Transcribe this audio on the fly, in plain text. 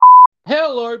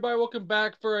Hello, everybody. Welcome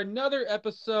back for another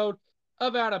episode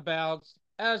of Out of Bounds.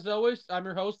 As always, I'm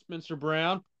your host, Mr.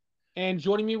 Brown, and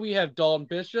joining me we have Dalton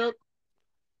Bishop.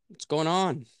 What's going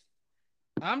on?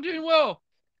 I'm doing well,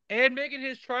 and making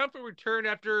his triumphant return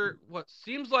after what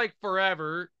seems like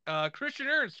forever. Christian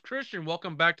Ernst. Christian,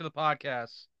 welcome back to the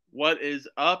podcast. What is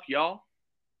up, y'all?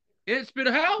 It's been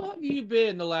how have you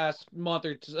been the last month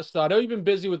or so? I know you've been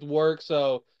busy with work,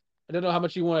 so I don't know how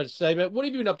much you wanted to say, but what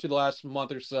have you been up to the last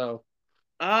month or so?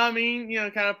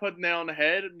 Kind of put the nail on the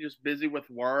head. I'm just busy with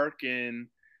work and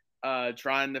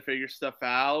trying to figure stuff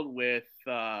out with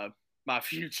my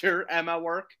future at my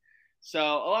work. So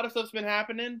a lot of stuff's been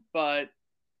happening, but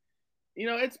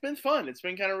it's been fun. It's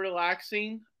been kind of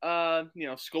relaxing.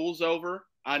 School's over.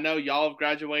 I know y'all have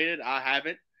graduated. I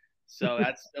haven't, so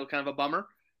that's still kind of a bummer.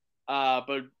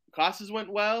 But classes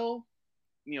went well.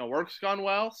 Work's gone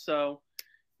well. So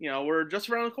we're just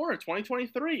around the corner.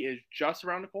 2023 is just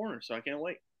around the corner, so I can't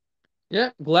wait.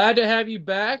 Yeah, glad to have you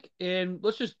back. And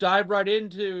let's just dive right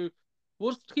into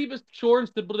we'll just keep it short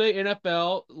and simple today.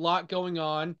 NFL, a lot going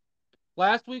on.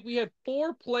 Last week we had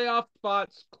four playoff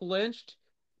spots clinched.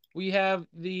 We have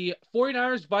the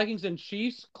 49ers, Vikings, and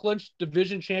Chiefs clinched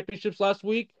division championships last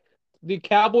week. The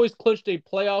Cowboys clinched a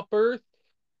playoff berth.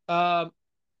 Um,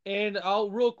 and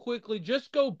I'll real quickly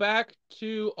just go back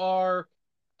to our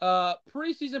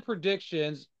preseason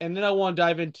predictions, and then I want to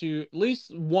dive into at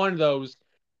least one of those,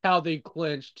 how they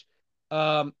clinched.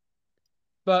 Um,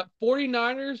 but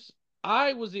 49ers,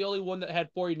 I was the only one that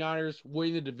had 49ers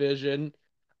winning the division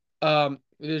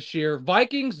this year.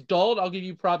 Vikings, Dalton, I'll give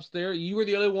you props there. You were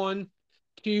the only one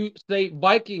to say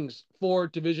Vikings for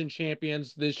division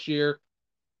champions this year.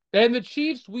 And the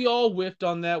Chiefs, we all whiffed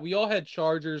on that. We all had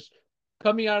Chargers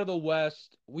coming out of the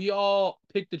West. We all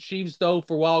picked the Chiefs though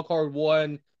for wild card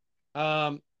one.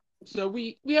 Um, so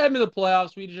we had them in the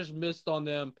playoffs. We just missed on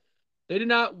them. They did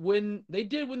not win. They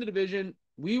did win the division.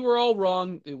 We were all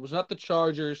wrong. It was not the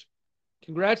Chargers.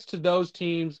 Congrats to those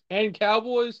teams and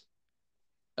Cowboys.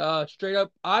 Straight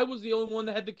up, I was the only one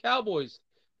that had the Cowboys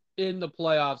in the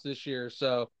playoffs this year.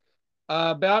 So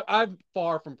but I'm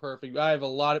far from perfect. I have a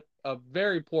lot of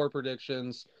very poor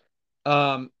predictions,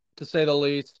 to say the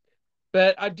least.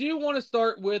 But I do want to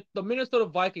start with the Minnesota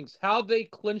Vikings, how they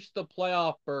clinched the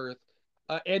playoff berth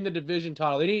and the division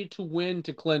title. They needed to win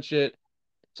to clinch it.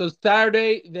 So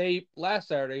last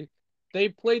Saturday, they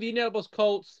played the Indianapolis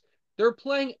Colts. They're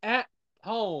playing at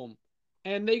home,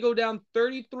 and they go down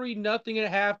 33-0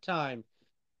 at halftime,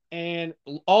 and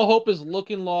all hope is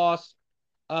looking lost.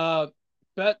 Uh,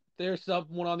 but there's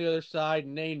someone on the other side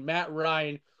named Matt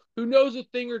Ryan who knows a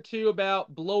thing or two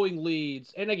about blowing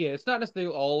leads. And again, it's not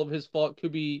necessarily all of his fault. It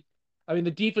could be, I mean,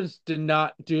 the defense did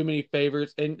not do him any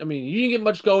favors. And I mean, you didn't get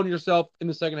much going yourself in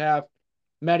the second half,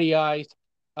 Matty Ice.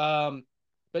 Um,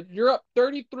 but you're up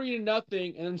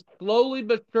 33-0, and then slowly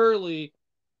but surely,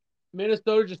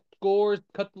 Minnesota just scores,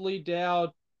 cut the lead down.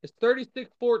 It's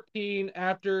 36-14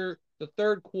 after the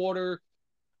third quarter.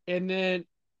 And then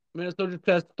Minnesota just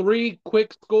has three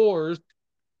quick scores.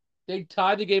 They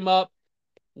tied the game up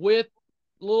with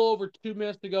a little over 2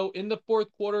 minutes to go in the fourth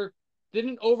quarter. Then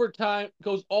in overtime,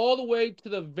 goes all the way to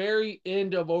the very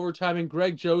end of overtime, and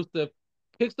Greg Joseph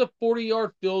kicks a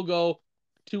 40-yard field goal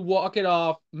to walk it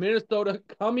off. Minnesota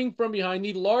coming from behind,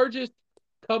 the largest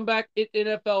comeback in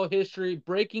NFL history,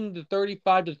 breaking the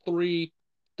 35-3,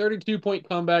 32-point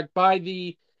comeback by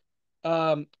the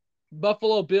um,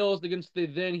 Buffalo Bills against the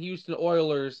then Houston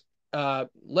Oilers,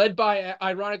 led by,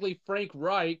 ironically, Frank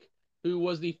Reich, who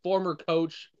was the former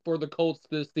coach for the Colts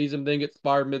this season, then gets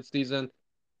fired midseason.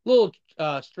 Little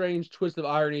strange twist of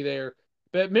irony there.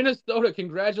 But Minnesota,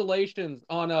 congratulations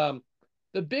on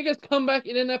the biggest comeback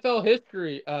in NFL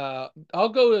history. I'll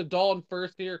go to Dalton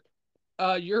first here.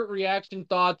 Your reaction,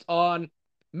 thoughts on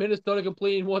Minnesota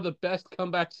completing one of the best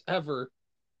comebacks ever?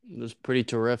 It was pretty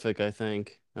terrific, I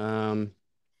think.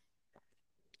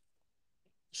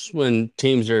 Just when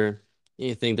teams are,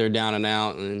 you think they're down and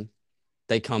out, and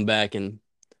they come back and,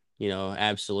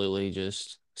 absolutely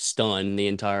just stun the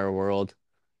entire world.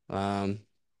 Um,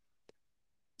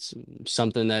 it's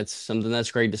something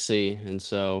that's great to see. And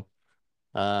so,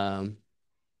 um,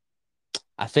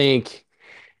 I think,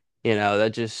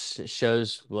 that just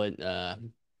shows what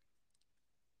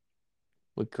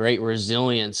great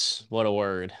resilience, what a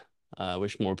word. I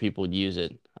wish more people would use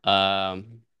it. That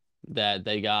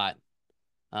they got.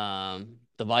 The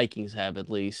Vikings have at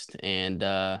least, and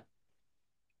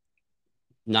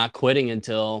not quitting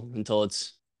until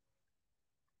it's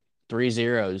 3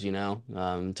 zeros,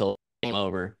 until it's game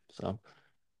over. So,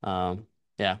 yeah,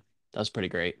 that was pretty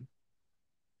great.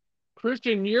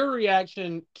 Christian, your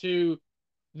reaction to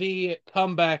the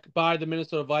comeback by the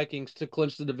Minnesota Vikings to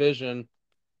clinch the division.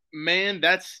 Man,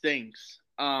 that stinks.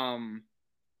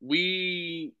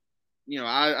 We,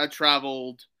 I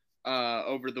traveled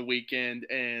over the weekend,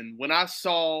 and when I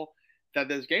saw that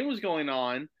this game was going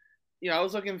on, I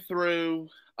was looking through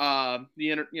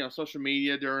social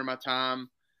media during my time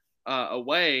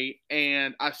away,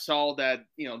 and I saw that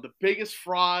the biggest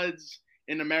frauds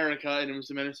in America, and it was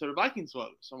the Minnesota Vikings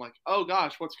logo. So I'm like, oh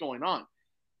gosh, what's going on?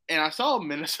 And I saw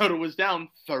Minnesota was down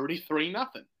 33-0.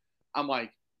 I'm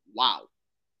like, wow.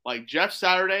 Like Jeff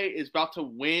Saturday is about to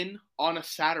win on a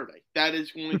Saturday. That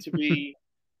is going to be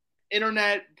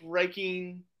internet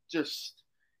breaking.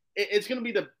 It's going to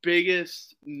be the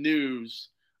biggest news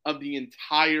of the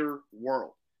entire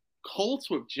world. Colts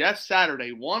with Jeff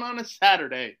Saturday won on a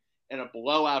Saturday in a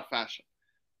blowout fashion.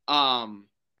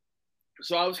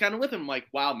 So I was kind of with him, like,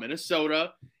 wow,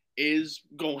 Minnesota is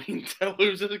going to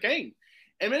lose this game.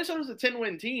 And Minnesota's a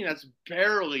 10-win team that's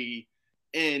barely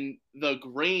in the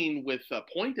green with a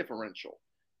point differential.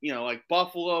 Like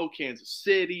Buffalo, Kansas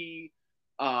City,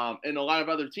 and a lot of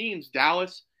other teams.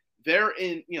 Dallas, they're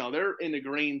in the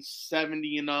green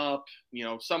 70 and up,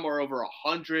 somewhere over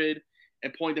 100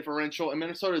 in point differential, and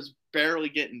Minnesota's barely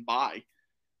getting by.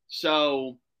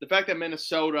 So the fact that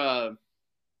Minnesota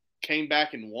came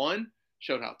back and won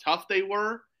showed how tough they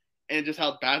were and just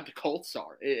how bad the Colts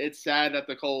are. It's sad that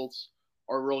the Colts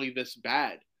are really this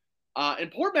bad.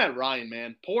 And poor Matt Ryan,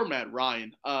 man. Poor Matt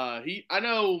Ryan. I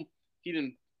know he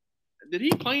didn't. Did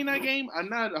he play in that game? I'm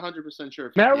not 100% sure.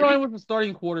 If Matt Ryan was the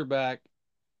starting quarterback.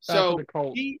 So for the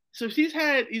Colts.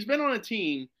 he's been on a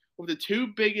team with the two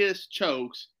biggest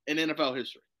chokes in NFL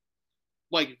history.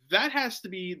 Like, that has to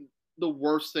be the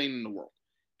worst thing in the world,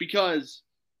 because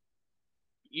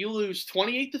you lose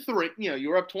 28-3.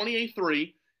 You're up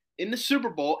 28-3 in the Super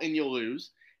Bowl and you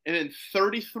lose, and then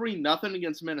 33-0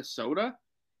 against Minnesota.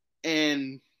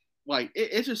 And like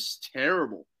it's just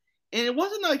terrible. And it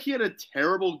wasn't like he had a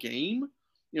terrible game.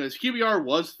 His QBR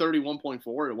was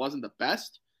 31.4. It wasn't the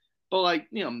best, but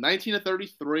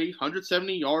 19-33,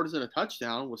 170 yards and a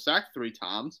touchdown, was sacked 3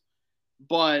 times.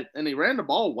 And he ran the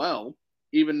ball well,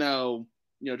 even though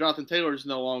Jonathan Taylor is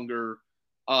no longer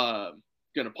going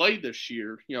to play this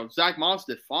year. Zach Moss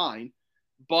did fine,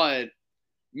 but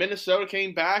Minnesota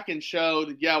came back and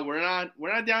showed, yeah, we're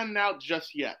not down and out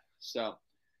just yet. So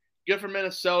good for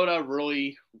Minnesota.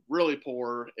 Really, really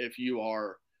poor if you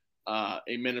are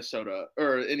a Minnesota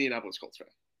or Indianapolis Colts fan.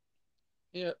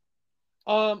 Yeah.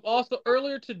 Also,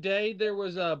 earlier today, there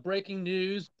was breaking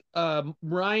news.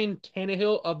 Ryan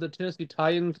Tannehill of the Tennessee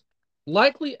Titans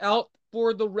likely out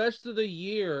for the rest of the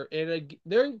year, and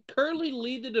they currently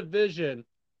lead the division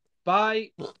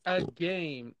by a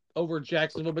game over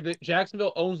Jacksonville, but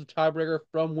Jacksonville owns the tiebreaker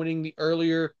from winning the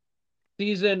earlier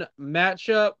season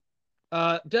matchup.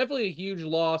 Definitely a huge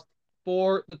loss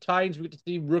for the Titans. We get to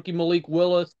see rookie Malik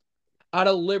Willis out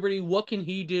of Liberty. What can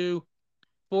he do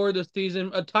for the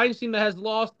season? A Titans team that has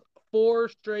lost 4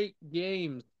 straight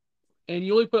games, and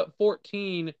you only put up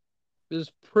 14 this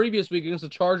previous week against the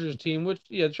Chargers team, which,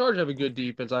 yeah, the Chargers have a good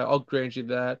defense. I'll grant you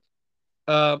that.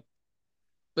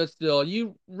 But still,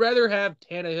 you rather have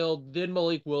Tannehill than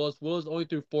Malik Willis. Willis only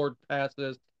threw 4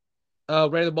 passes,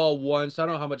 ran the ball once. I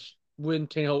don't know how much when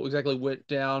Tannehill exactly went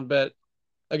down, but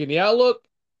again, the outlook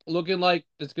looking like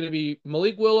it's going to be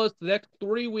Malik Willis the next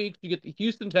 3 weeks. You get the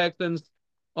Houston Texans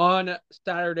on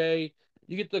Saturday.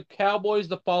 You get the Cowboys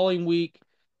the following week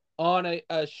on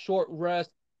a short rest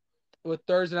with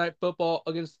Thursday Night Football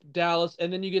against Dallas,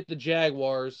 and then you get the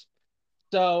Jaguars.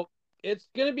 So it's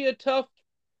going to be a tough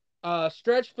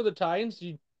stretch for the Titans.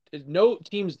 No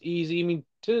team's easy. I mean,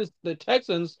 the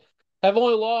Texans have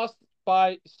only lost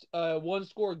by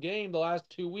 1-score game the last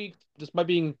 2 weeks, despite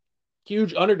being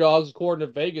huge underdogs according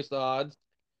to Vegas odds.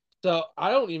 So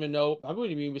I don't even know. I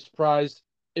wouldn't even be surprised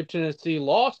if Tennessee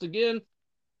lost again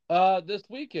this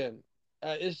weekend.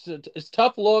 It's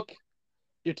tough look.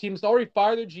 Your team's already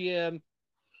fired their GM.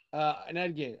 And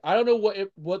again, I don't know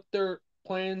what their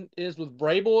plan is with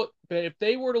Vrabel, but if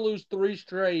they were to lose 3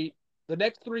 straight, the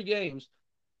next 3 games,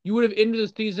 you would have ended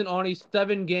the season on a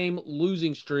 7-game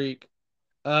losing streak.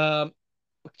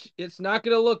 It's not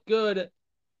going to look good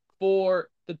for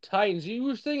the Titans. You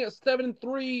were sitting at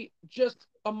 7-3 just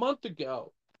a month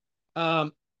ago.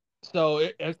 So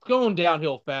it's going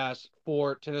downhill fast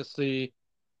for Tennessee.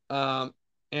 And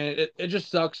it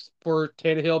just sucks for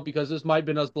Tannehill, because this might have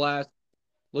been his last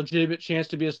legitimate chance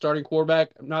to be a starting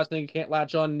quarterback. I'm not saying he can't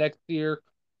latch on next year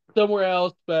somewhere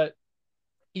else, but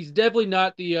he's definitely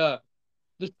not the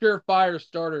surefire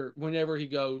starter whenever he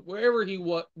goes, wherever he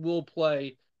will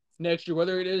play next year,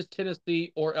 whether it is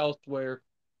Tennessee or elsewhere.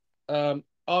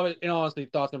 and honestly,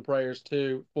 thoughts and prayers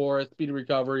too for a speedy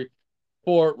recovery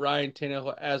for Ryan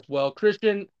Tannehill as well.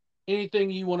 Christian,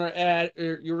 anything you want to add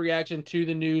or your reaction to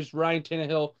the news? Ryan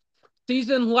Tannehill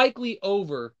season likely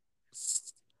over.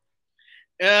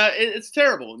 It's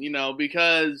terrible,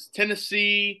 because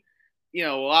Tennessee, a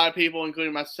lot of people,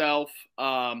 including myself,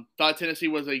 thought Tennessee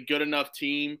was a good enough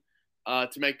team to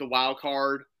make the wild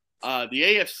card. The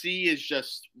AFC is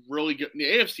just really good. The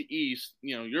AFC East,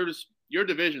 your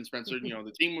division, Spencer.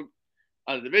 The team,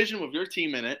 the division with your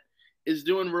team in it is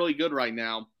doing really good right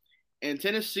now. And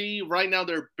Tennessee, right now,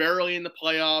 they're barely in the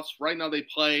playoffs. Right now, they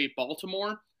play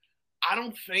Baltimore. I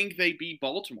don't think they beat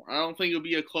Baltimore. I don't think it'll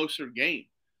be a closer game.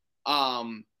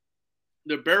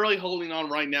 They're barely holding on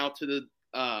right now to the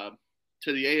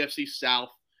AFC South.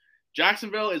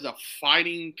 Jacksonville is a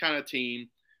fighting kind of team.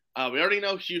 We already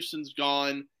know Houston's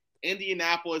gone.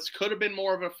 Indianapolis could have been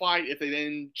more of a fight if they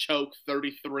didn't choke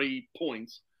 33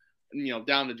 points,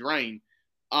 down the drain.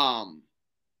 So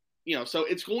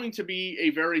it's going to be a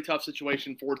very tough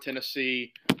situation for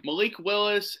Tennessee. Malik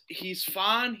Willis, he's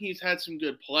fine. He's had some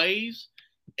good plays,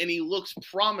 and he looks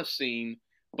promising.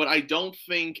 But I don't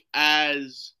think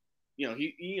this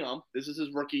is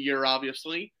his rookie year,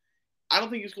 obviously. I don't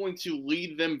think he's going to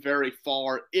lead them very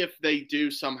far if they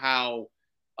do somehow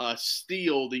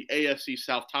steal the AFC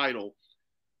South title.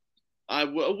 I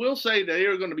will say they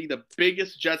are going to be the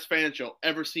biggest Jets fans you'll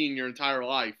ever see in your entire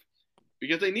life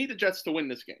because they need the Jets to win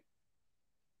this game.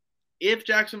 If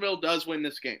Jacksonville does win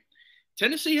this game,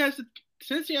 Tennessee has the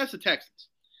Texans.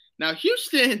 Now,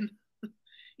 Houston,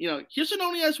 Houston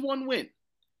only has one win.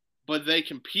 But they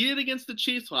competed against the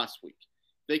Chiefs last week.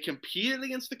 They competed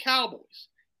against the Cowboys.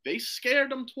 They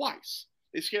scared them twice.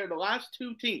 They scared the last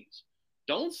two teams.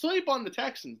 Don't sleep on the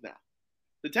Texans now.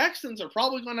 The Texans are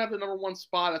probably going to have the number one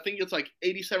spot. I think it's like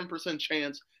 87%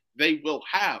 chance they will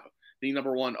have the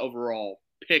number one overall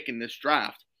pick in this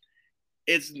draft.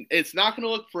 It's not going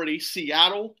to look pretty.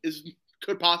 Seattle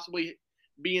could possibly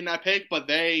be in that pick, but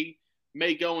they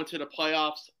may go into the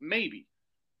playoffs, maybe.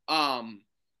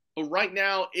 But right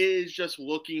now, it is just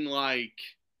looking like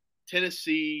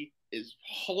Tennessee is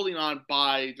holding on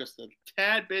by just a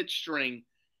tad bit string,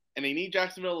 and they need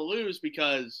Jacksonville to lose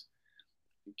because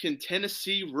can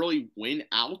Tennessee really win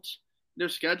out their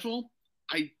schedule?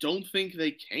 I don't think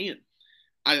they can.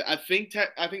 I think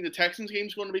the Texans game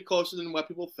is going to be closer than what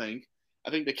people think.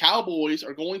 I think the Cowboys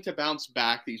are going to bounce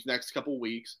back these next couple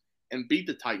weeks and beat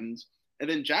the Titans. And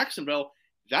then Jacksonville,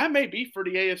 that may be for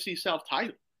the AFC South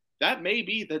title. That may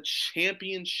be the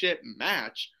championship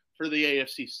match for the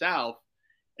AFC South.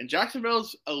 And Jacksonville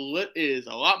is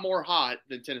a lot more hot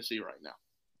than Tennessee right now.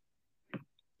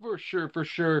 For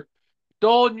sure.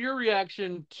 Dalton, your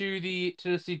reaction to the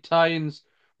Tennessee Titans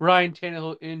Ryan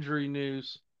Tannehill injury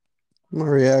news? My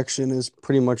reaction is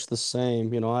pretty much the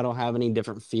same. I don't have any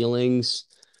different feelings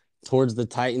towards the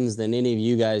Titans than any of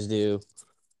you guys do.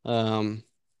 I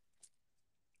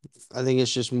think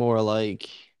it's just more like,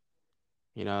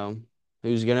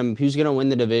 who's gonna win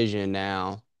the division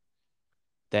now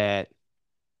that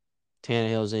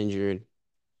Tannehill's injured?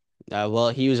 Well,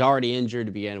 he was already injured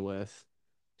to begin with,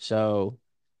 so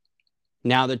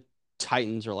now the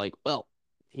Titans are like, well,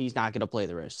 he's not gonna play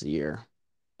the rest of the year.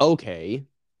 Okay,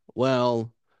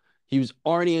 well, he was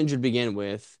already injured to begin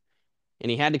with, and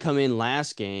he had to come in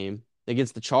last game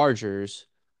against the Chargers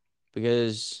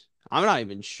because I'm not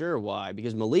even sure why,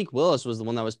 because Malik Willis was the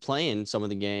one that was playing some of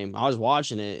the game. I was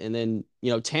watching it, and then,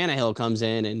 Tannehill comes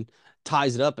in and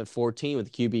ties it up at 14 with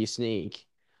a QB sneak.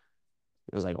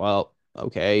 I was like, well,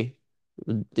 okay.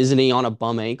 Isn't he on a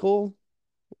bum ankle?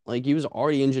 Like, he was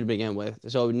already injured to begin with.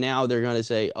 So now they're going to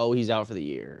say, oh, he's out for the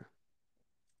year.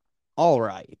 All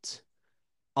right.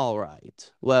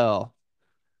 Well,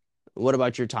 what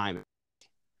about your timing?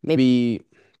 Maybe,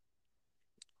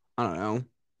 I don't know.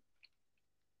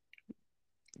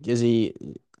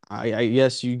 I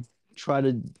guess you try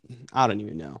to, I don't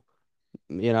even know.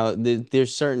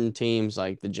 There's certain teams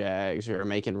like the Jags who are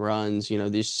making runs.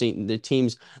 The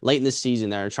teams late in the season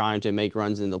that are trying to make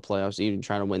runs in the playoffs, even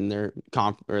trying to win their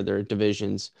their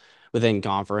divisions within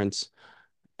conference.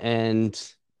 And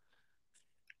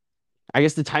I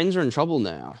guess the Titans are in trouble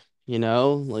now.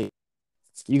 Like,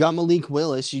 you got Malik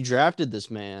Willis, you drafted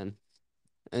this man,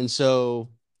 and so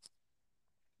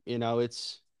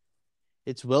it's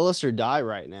Willis or die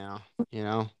right now.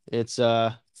 It's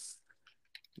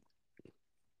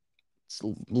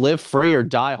live free or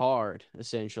die hard,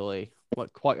 essentially.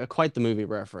 Quite the movie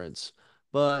reference.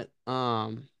 But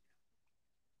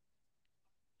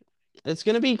it's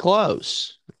gonna be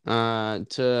close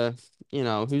to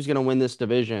who's gonna win this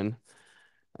division.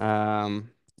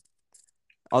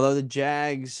 Although the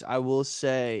Jags, I will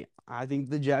say, I think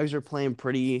the Jags are playing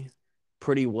pretty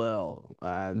well.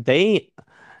 They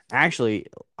actually,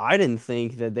 I didn't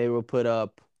think that they would put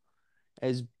up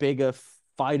as big a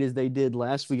fight as they did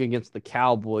last week against the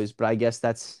Cowboys, but I guess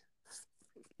that's,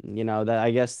 that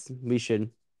I guess we should,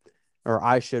 or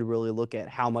I should really look at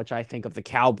how much I think of the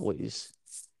Cowboys,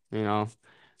 you know.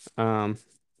 Um,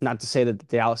 Not to say that the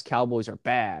Dallas Cowboys are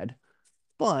bad,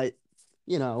 but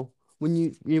you know, when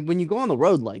you go on the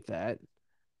road like that,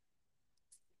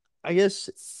 I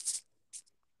guess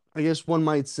one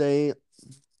might say,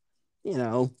 you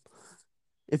know,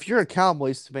 if you're a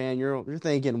Cowboys fan, you're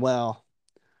thinking, well,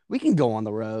 we can go on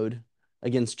the road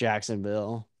against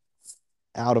Jacksonville,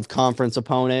 out of conference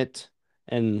opponent,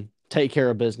 and take care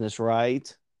of business,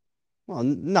 right? Well,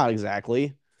 not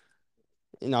exactly.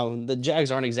 The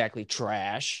Jags aren't exactly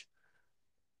trash.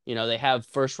 They have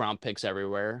first round picks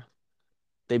everywhere.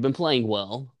 They've been playing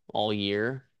well all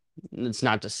year. It's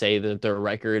not to say that their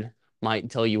record might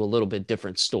tell you a little bit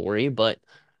different story, but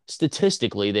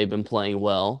statistically, they've been playing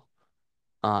well,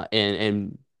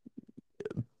 and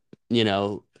you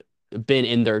know, been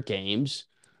in their games.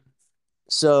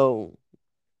 So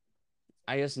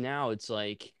I guess now it's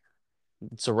like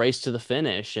it's a race to the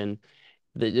finish, and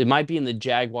it might be in the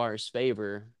Jaguars'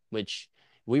 favor, which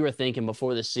we were thinking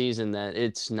before the season that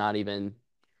it's not even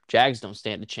Jags don't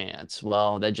stand a chance.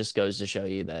 Well, that just goes to show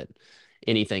you that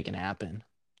anything can happen.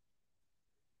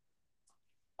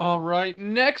 All right.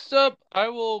 Next up, I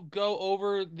will go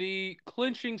over the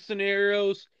clinching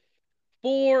scenarios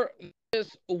for this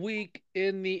week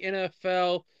in the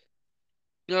NFL.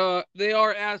 They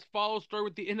are as follows. Start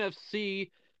with the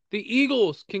NFC. The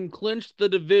Eagles can clinch the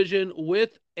division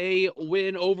with a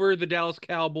win over the Dallas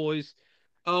Cowboys,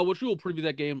 which we will preview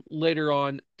that game later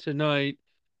on tonight.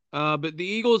 But the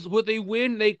Eagles, with a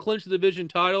win, they clinch the division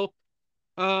title.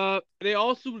 They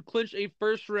also would clinch a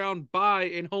first round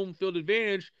bye and home field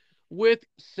advantage with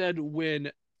said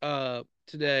win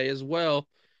today as well.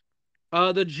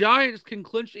 The Giants can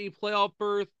clinch a playoff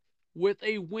berth with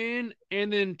a win,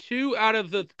 and then two out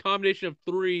of the combination of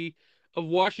three of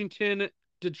Washington,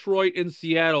 Detroit, and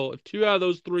Seattle. If two out of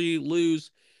those three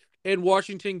lose, and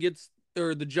Washington gets,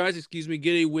 or the Giants, excuse me,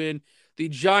 get a win, the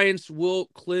Giants will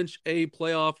clinch a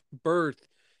playoff berth.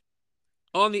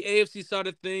 On the AFC side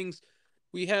of things,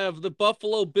 we have the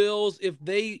Buffalo Bills. If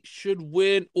they should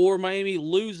win or Miami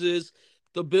loses,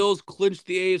 the Bills clinch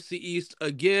the AFC East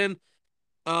again.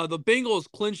 The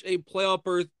Bengals clinch a playoff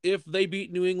berth if they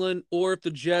beat New England or if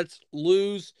the Jets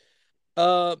lose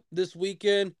this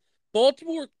weekend.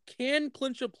 Baltimore can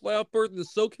clinch a playoff berth, and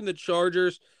so can the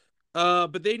Chargers.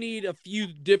 But they need a few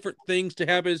different things to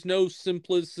happen. It's no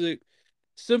simple,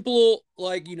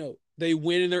 like, they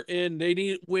win and they're in. They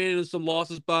need win and some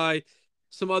losses by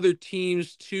some other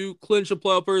teams to clinch a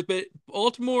playoff berth. But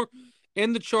Baltimore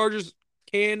and the Chargers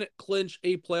can clinch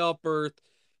a playoff berth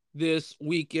this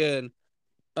weekend.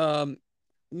 Um,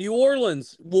 New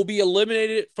Orleans will be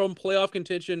eliminated from playoff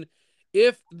contention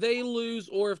if they lose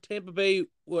or if Tampa Bay,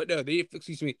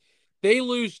 they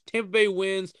lose, Tampa Bay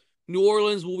wins. New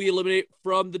Orleans will be eliminated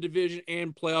from the division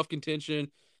and playoff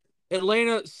contention.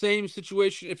 Atlanta, same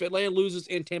situation. If Atlanta loses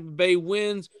and Tampa Bay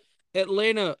wins,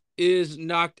 Atlanta is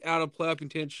knocked out of playoff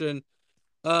contention.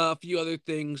 A few other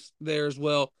things there as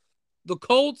well. The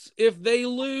Colts, if they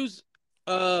lose,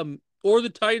 or the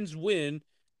Titans win,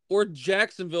 or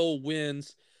Jacksonville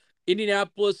wins,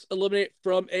 Indianapolis eliminated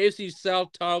from AFC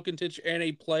South title contention and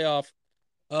a playoff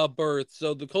berth.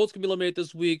 So the Colts can be eliminated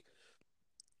this week.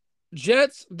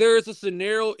 Jets, there is a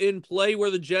scenario in play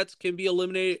where the Jets can be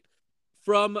eliminated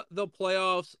from the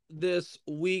playoffs this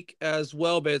week as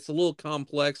well, but it's a little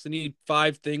complex. They need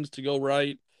 5 things to go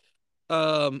right,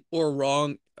 or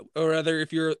wrong, or rather,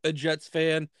 if you're a Jets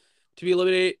fan, to be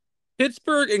eliminated.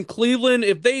 Pittsburgh and Cleveland,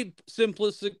 if they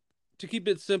simplistic to keep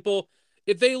it simple,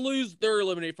 if they lose, they're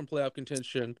eliminated from playoff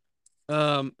contention.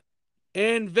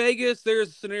 And Vegas, there's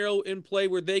a scenario in play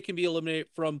where they can be eliminated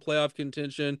from playoff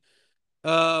contention.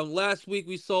 Last week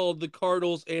we saw the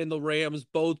Cardinals and the Rams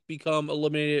both become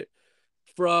eliminated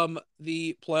from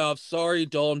the playoffs. Sorry,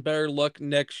 Dalton. Better luck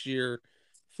next year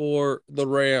for the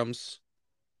Rams.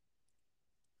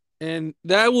 And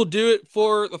that will do it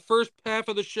for the first half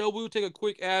of the show. We will take a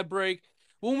quick ad break.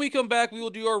 When we come back, we will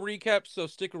do our recap, so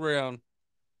stick around.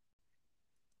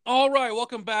 All right,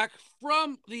 welcome back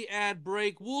from the ad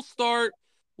break.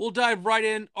 We'll dive right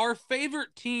in. Our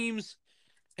favorite teams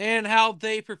and how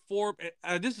they perform.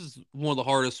 This is one of the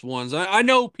hardest ones. I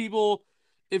know people,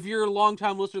 if you're a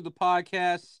longtime listener to the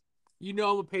podcast, you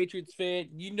know I'm a Patriots fan.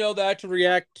 You know that I have to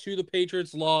react to the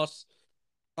Patriots loss.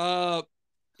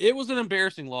 it was an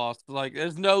embarrassing loss. Like,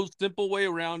 there's no simple way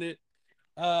around it.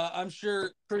 I'm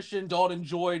sure Christian Dalton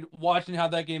enjoyed watching how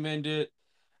that game ended.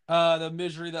 The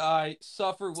misery that I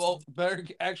suffered. Well, better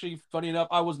actually, funny enough,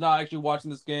 I was not actually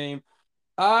watching this game.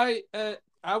 I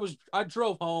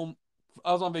drove home.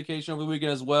 I was on vacation over the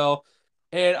weekend as well,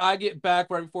 and I get back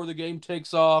right before the game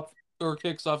takes off or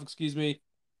kicks off. Excuse me.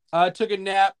 I took a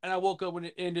nap and I woke up when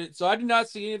it ended, so I did not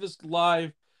see any of this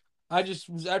live. I just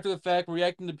was after the fact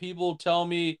reacting to people telling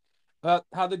me about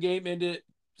how the game ended.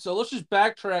 So let's just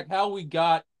backtrack how we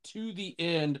got to the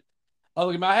end of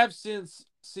the game. I have since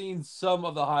seen some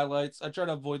of the highlights. I try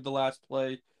to avoid the last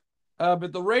play.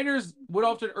 But the Raiders went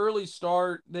off to an early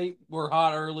start. They were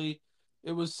hot early.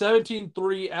 It was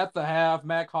 17-3 at the half.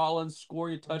 Mac Hollins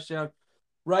scoring a touchdown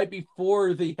right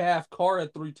before the half. Carr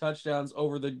had 3 touchdowns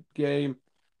over the game.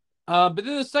 But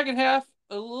then the second half,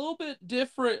 a little bit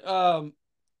different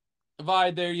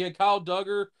vibe there. You had Kyle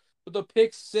Duggar with a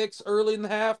pick six early in the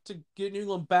half to get New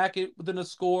England back within a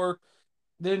score.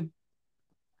 Then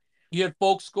you had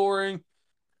Folk scoring.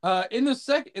 In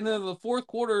the fourth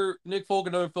quarter, Nick Folk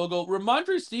another field goal.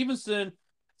 Ramondre Stevenson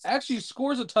actually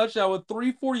scores a touchdown with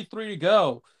 3:43 to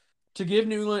go to give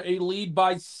New England a lead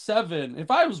by 7.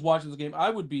 If I was watching this game, I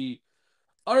would be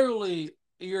utterly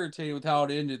irritated with how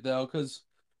it ended, though, because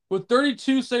with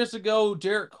 32 seconds to go,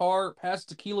 Derek Carr passed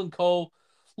to Keelan Cole.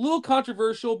 A little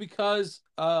controversial because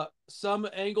some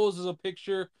angles is a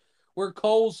picture where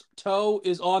Cole's toe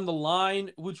is on the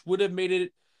line, which would have made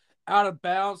it out of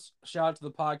bounds. Shout out to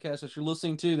the podcast that you're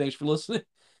listening to. Thanks for listening.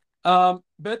 But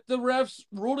the refs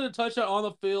ruled it a touchdown on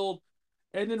the field,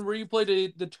 and then replay to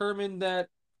determine that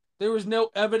there was no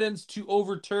evidence to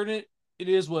overturn it. It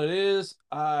is what it is.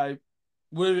 I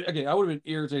would have been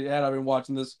irritated had I been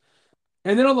watching this.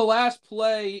 And then on the last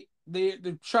play,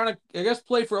 they're trying to, I guess,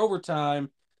 play for overtime.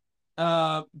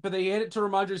 But they hand it to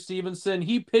Ramondre Stevenson.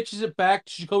 He pitches it back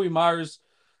to Jacoby Myers,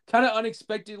 kind of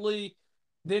unexpectedly.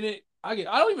 Then I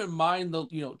don't even mind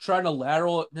the trying to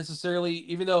lateral it necessarily,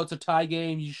 even though it's a tie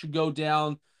game. You should go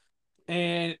down,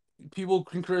 and people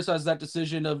can criticize that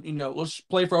decision of let's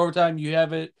play for overtime. You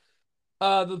have it.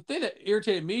 The thing that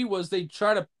irritated me was they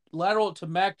try to lateral it to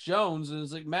Mac Jones, and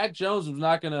it's like Mac Jones was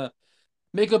not gonna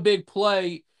make a big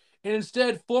play, and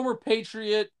instead former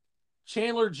Patriot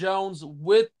Chandler Jones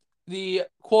with the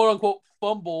quote unquote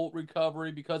fumble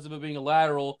recovery because of it being a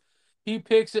lateral. He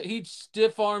picks it, he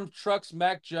stiff arm trucks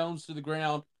Mac Jones to the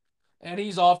ground, and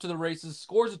he's off to the races,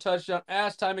 scores a touchdown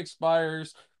as time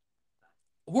expires.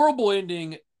 Horrible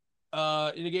ending in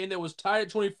a game that was tied at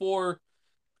 24.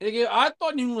 And again, I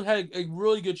thought New England had a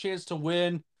really good chance to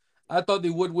win. I thought they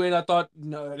would win. I thought,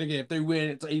 no, again, if they win,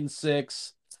 it's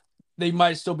 8-6. They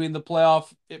might still be in the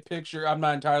playoff picture. I'm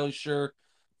not entirely sure.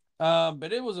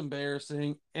 But it was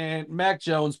embarrassing. And Mac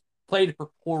Jones played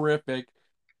horrific.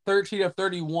 13 of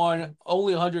 31,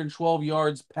 only 112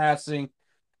 yards passing.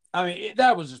 I mean,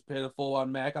 that was just pitiful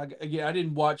on Mac. I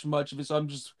didn't watch much of it, so I'm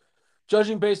just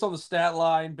judging based on the stat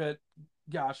line. But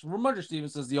gosh, Ramondre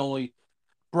Stevenson is the only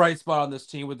bright spot on this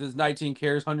team with his 19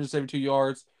 carries, 172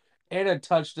 yards, and a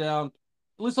touchdown.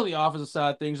 At least on the offensive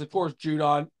side of things. Of course,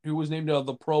 Judon, who was named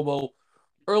the Pro Bowl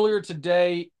earlier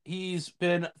today, he's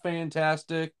been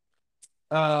fantastic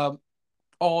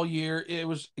all year. It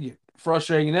was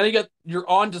frustrating. And then you're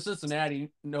on to Cincinnati,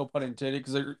 no pun intended,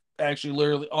 because they're actually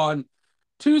literally on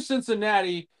to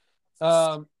Cincinnati.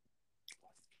 I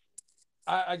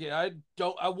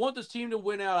want this team to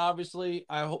win out. Obviously,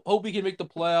 I hope we can make the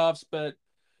playoffs, but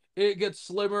it gets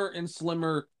slimmer and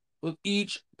slimmer with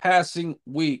each passing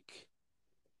week.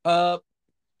 Now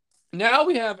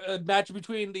we have a match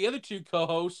between the other two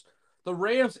co-hosts, the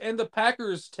Rams and the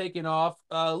Packers, taking off.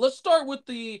 Let's start with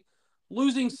the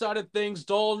losing side of things.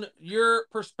 Dalton, your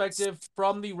perspective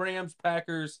from the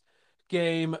Rams-Packers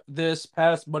game this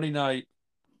past Monday night.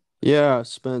 Yeah,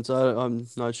 Spence, I'm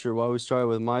not sure why we started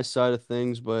with my side of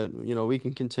things, but we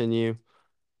can continue.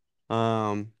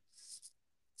 What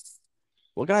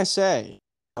can I say?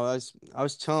 I was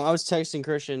texting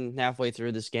Christian halfway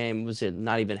through this game. Was it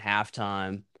not even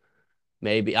halftime?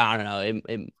 Maybe, I don't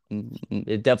know.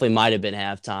 It definitely might have been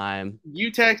halftime. You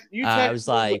text I was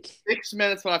like 6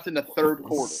 minutes left in the third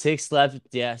quarter. 6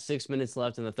 minutes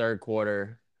left in the third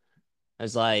quarter. I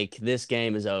was like, this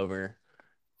game is over.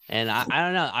 And I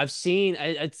don't know.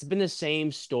 It's been the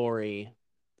same story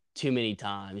too many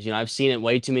times. I've seen it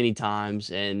way too many times.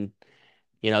 And,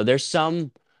 there's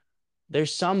some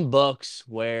books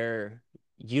where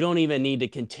you don't even need to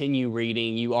continue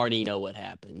reading. You already know what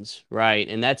happens, right?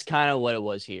 And that's kind of what it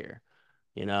was here,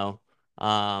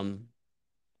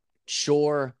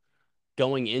 Sure,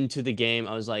 going into the game,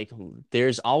 I was like,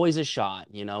 there's always a shot,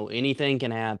 anything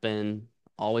can happen.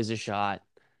 always a shot.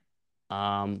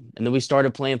 And then we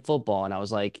started playing football, and I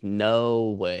was like, no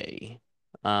way.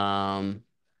 Um,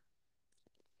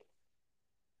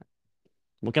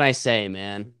 what can I say,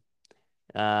 man?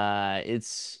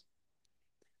 It's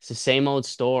the same old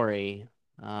story.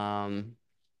 Um,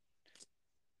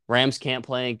 Rams can't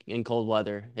play in cold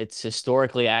weather. It's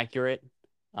historically accurate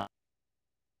uh,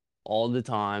 all the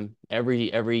time.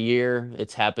 Every year,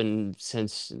 it's happened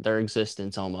since their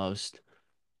existence almost.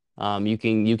 You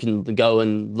can go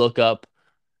and look up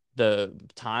the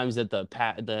times that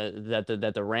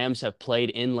the Rams have played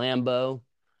in Lambeau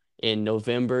in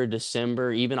November,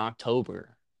 December, even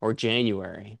October or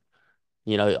January.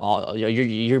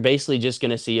 You're basically just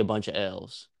going to see a bunch of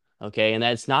L's. Okay, and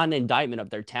that's not an indictment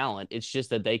of their talent. It's just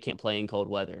that they can't play in cold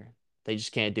weather. They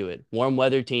just can't do it. Warm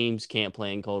weather teams can't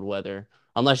play in cold weather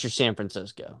unless you're San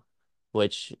Francisco,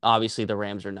 which obviously the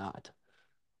Rams are not.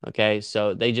 Okay,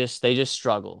 so they just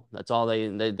struggle. That's all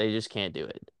they just can't do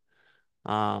it.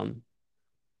 Um,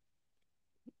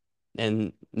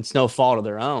 and it's no fault of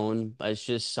their own, but it's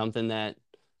just something that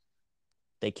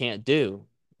they can't do.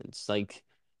 It's like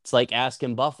it's like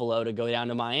asking Buffalo to go down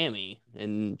to Miami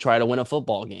and try to win a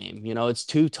football game. It's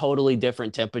two totally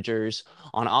different temperatures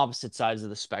on opposite sides of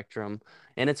the spectrum,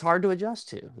 and it's hard to adjust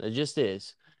to. It just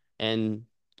is. And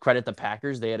credit the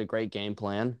Packers, they had a great game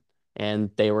plan,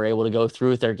 and they were able to go through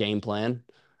with their game plan.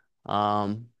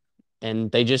 Um,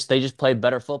 and they just played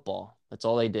better football. That's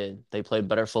all they did. They played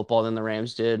better football than the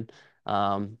Rams did.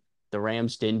 Um, the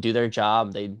Rams didn't do their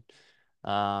job. They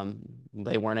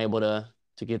weren't able to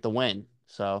get the win.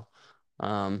 So,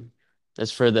 um,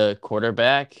 as for the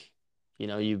quarterback,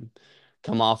 you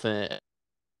come off a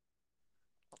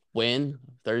win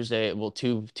Thursday, well,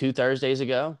 two Thursdays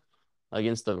ago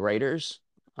against the Raiders,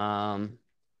 um,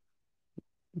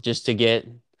 just to get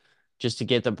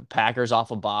the Packers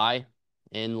off a bye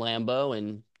in Lambeau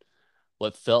and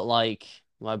what felt like,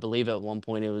 well, I believe at one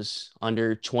point it was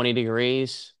under 20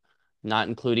 degrees, not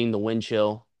including the wind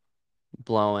chill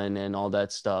blowing and all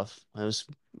that stuff.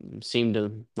 Seemed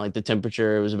to like the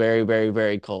temperature. It was very, very,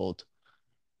 very cold.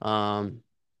 Um,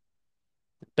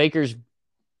 Baker's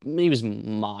he was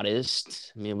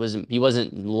modest. I mean, he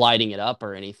wasn't lighting it up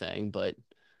or anything, but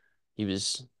he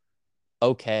was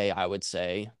okay, I would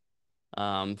say,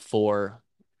 for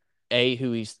A,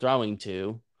 who he's throwing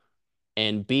to,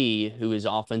 and B, who his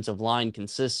offensive line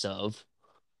consists of.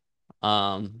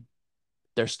 Um,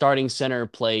 their starting center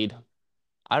played,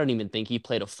 I don't even think he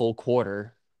played a full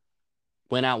quarter,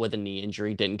 went out with a knee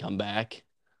injury, didn't come back.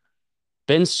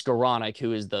 Ben Skoranek,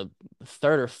 who is the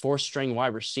third or fourth string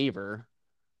wide receiver,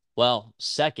 well,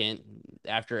 second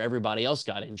after everybody else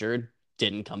got injured,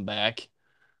 didn't come back.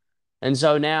 And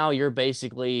so now you're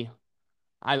basically,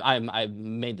 I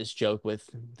made this joke with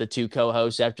the two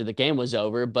co-hosts after the game was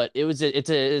over, but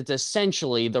it's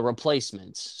essentially the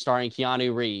replacements starring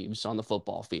Keanu Reeves on the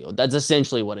football field. That's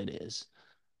essentially what it is.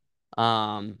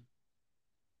 Um,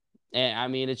 and I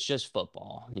mean, it's just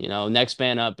football, next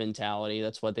man up mentality.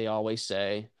 That's what they always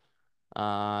say.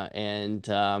 And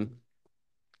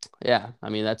Yeah, I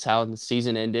mean, that's how the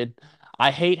season ended.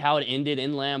 I hate how it ended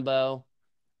in Lambeau,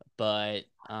 but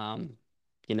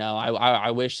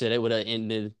I wish that it would have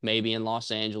ended maybe in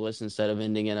Los Angeles instead of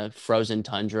ending in a frozen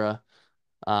tundra.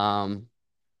 Um,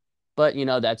 but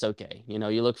that's okay. You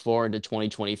look forward to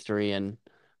 2023 and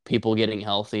people getting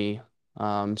healthy.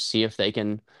 See if they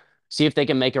can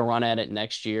make a run at it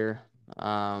next year.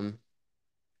 Um,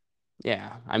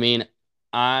 yeah, I mean,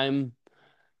 I'm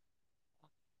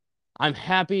I'm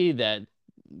happy that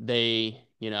they,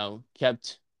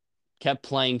 kept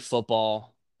playing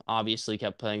football, obviously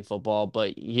kept playing football,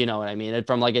 but you know what I mean?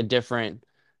 From like a different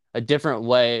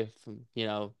way from,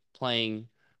 playing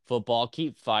football,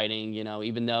 keep fighting,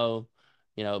 even though,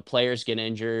 players get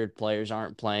injured, players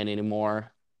aren't playing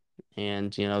anymore.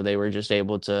 And, they were just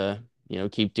able to,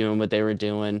 keep doing what they were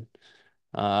doing.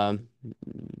 Um,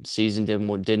 Season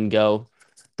didn't go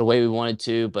the way we wanted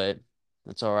to, but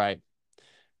that's all right.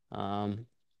 Um,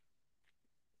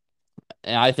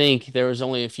 And I think there was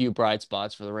only a few bright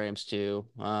spots for the Rams too.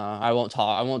 I won't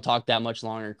talk that much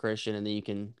longer, Christian, and then you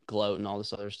can gloat and all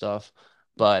this other stuff.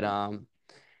 But um,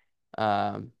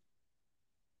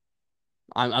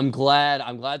 I'm glad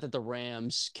that the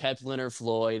Rams kept Leonard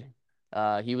Floyd.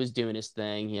 He was doing his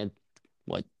thing. He had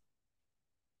what?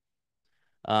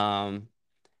 Um,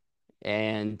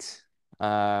 and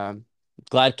uh,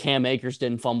 glad Cam Akers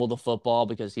didn't fumble the football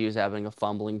because he was having a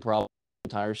fumbling problem the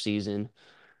entire season.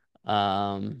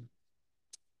 Um,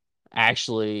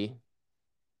 Actually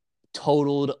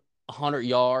totaled 100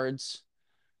 yards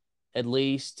at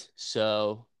least.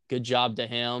 So good job to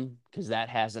him because that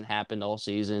hasn't happened all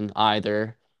season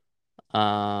either.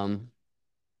 So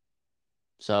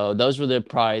those were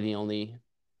probably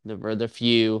the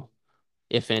few,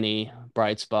 if any,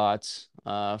 bright spots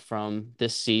from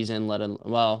this season.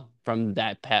 From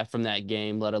that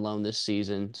game, let alone this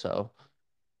season. So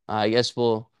I guess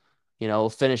we'll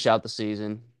finish out the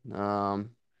season.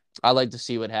 I like to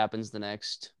see what happens the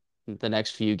next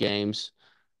few games.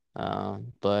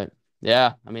 But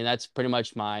yeah, I mean that's pretty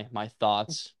much my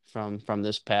thoughts from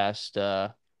this past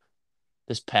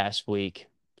week.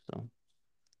 So.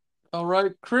 All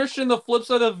right, Christian, the flip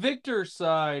side of Victor's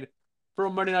side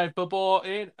from Monday Night Football,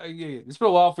 and yeah, it's been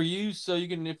a while for you, so you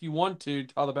can, if you want to,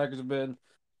 how the Packers have been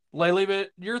lately.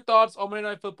 But your thoughts on Monday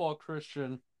Night Football,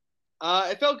 Christian?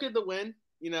 It felt good to win.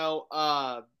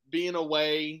 Being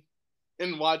away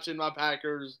and watching my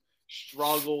Packers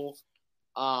struggle.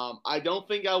 I don't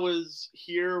think I was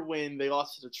here when they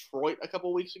lost to Detroit a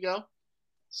couple weeks ago,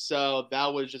 so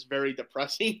that was just very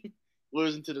depressing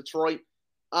losing to Detroit.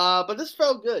 But this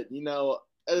felt good.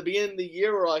 At the beginning of the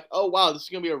year, we're like, oh, wow, this is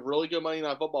going to be a really good Monday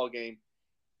Night Football game.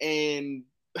 And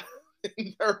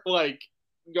they're like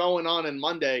going on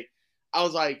Monday. I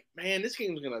was like, man, this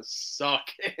game's going to suck.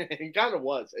 It kind of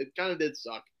was. It kind of did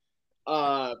suck.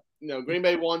 Green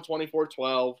Bay won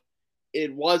 24-12.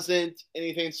 It wasn't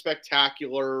anything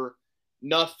spectacular.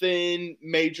 Nothing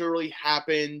majorly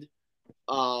happened.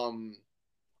 We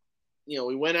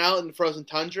went out in the frozen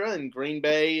tundra, and Green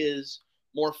Bay is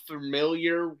more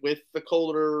familiar with the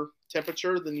colder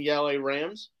temperature than the LA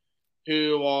Rams,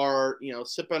 who are,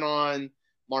 sipping on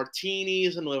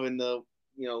martinis and living the,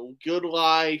 good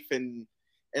life. And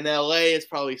in LA, it's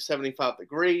probably 75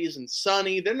 degrees and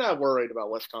sunny. They're not worried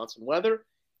about Wisconsin weather,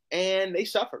 and they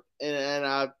suffered. And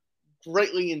I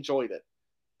greatly enjoyed it.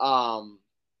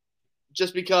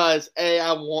 Just because,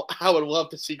 I would love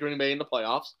to see Green Bay in the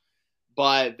playoffs,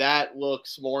 but that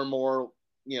looks more and more,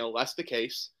 less the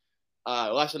case.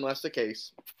 Less and less the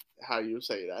case, how you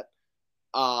say that.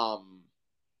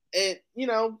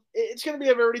 It's going to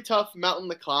be a very tough mountain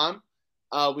to climb.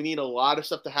 We need a lot of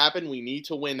stuff to happen. We need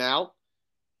to win out.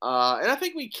 And I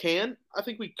think we can. I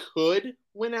think we could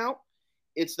win out.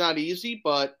 It's not easy,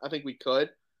 but I think we could.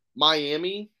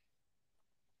 Miami,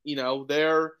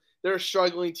 they're a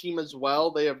struggling team as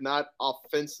well. They have not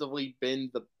offensively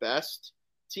been the best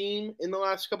team in the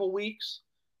last couple weeks.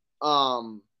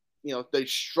 They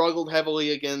struggled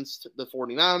heavily against the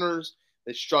 49ers.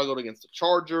 They struggled against the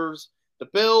Chargers. The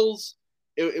Bills,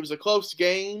 it was a close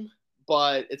game,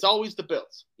 but it's always the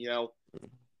Bills.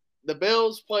 The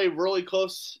Bills play really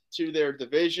close to their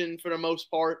division for the most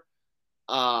part.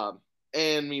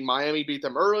 Miami beat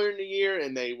them earlier in the year,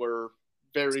 and they were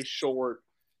very short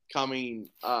coming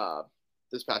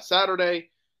this past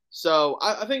Saturday. So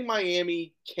I think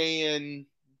Miami is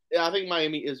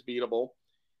beatable.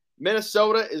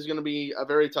 Minnesota is going to be a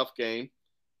very tough game.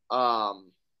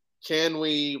 Can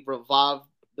we revive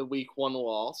the week 1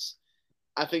 loss?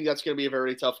 I think that's going to be a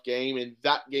very tough game, and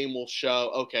that game will show,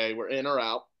 okay, we're in or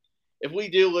out. If we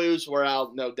do lose, we're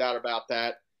out, no doubt about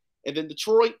that. And then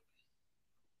Detroit,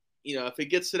 if it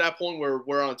gets to that point where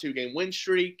we're on a 2-game win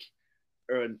streak,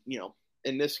 or,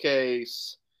 in this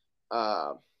case,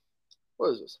 what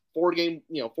is this? 4-game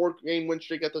win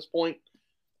streak at this point.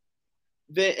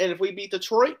 And if we beat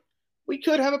Detroit, we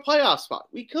could have a playoff spot.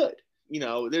 We could.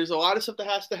 There's a lot of stuff that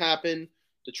has to happen.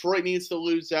 Detroit needs to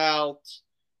lose out.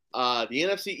 The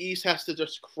NFC East has to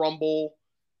just crumble.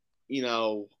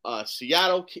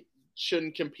 Seattle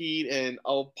shouldn't compete, and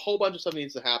a whole bunch of stuff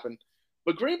needs to happen.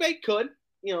 But Green Bay could.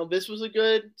 This was a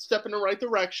good step in the right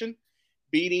direction,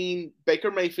 beating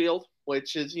Baker Mayfield,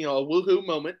 which is, a woohoo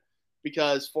moment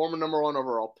because former number 1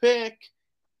 overall pick,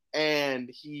 and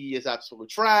he is absolutely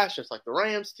trash, just like the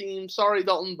Rams team. Sorry,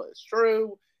 Dalton, but it's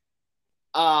true.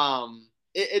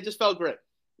 It just felt great.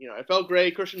 It felt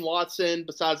great. Christian Watson,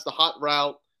 besides the hot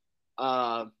route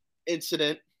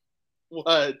incident,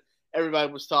 what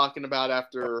everybody was talking about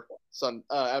after on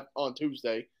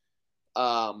Tuesday.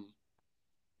 Other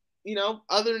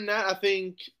than that, I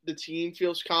think the team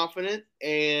feels confident,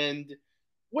 and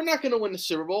we're not going to win the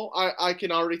Super Bowl. I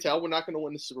can already tell we're not going to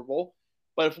win the Super Bowl.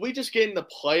 But if we just get in the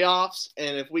playoffs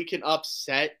and if we can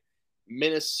upset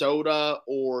Minnesota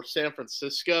or San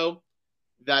Francisco,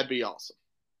 that'd be awesome.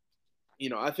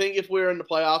 I think if we're in the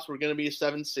playoffs, we're going to be a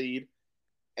 7 seed.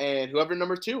 And whoever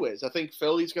number 2 is, I think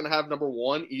Philly's going to have number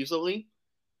 1 easily.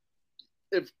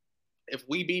 If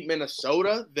we beat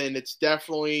Minnesota, then it's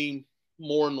definitely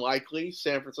more than likely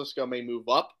San Francisco may move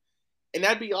up. And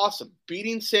that'd be awesome.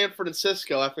 Beating San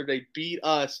Francisco after they beat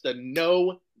us, the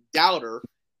no-doubter,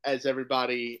 as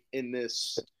everybody in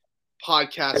this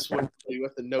podcast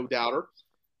with a no doubter.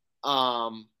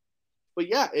 But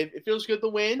yeah, it feels good to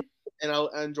win, and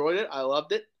I enjoyed it. I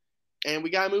loved it, and we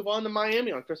gotta move on to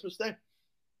Miami on Christmas Day.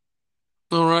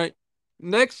 All right.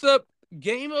 Next up,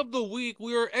 game of the week.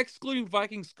 We are excluding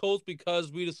Vikings Colts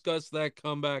because we discussed that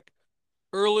comeback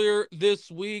earlier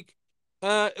this week.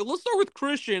 Let's start with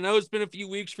Christian. I know it's been a few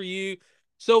weeks for you,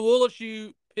 so we'll let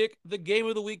you pick the game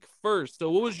of the week first. So,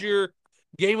 what was your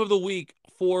game of the week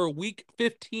for Week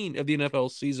 15 of the NFL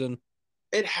season?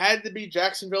 It had to be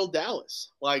Jacksonville Dallas.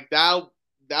 Like that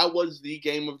was the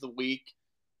game of the week.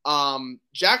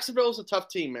 Jacksonville is a tough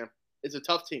team, man. It's a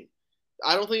tough team.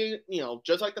 I don't think,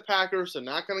 just like the Packers, they're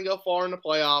not going to go far in the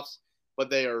playoffs, but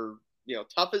they are,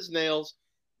 tough as nails.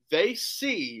 They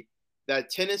see that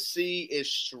Tennessee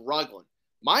is struggling.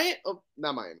 Not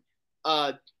Miami.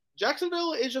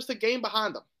 Jacksonville is just a game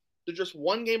behind them. They're just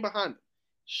one game behind them.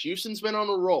 Houston's been on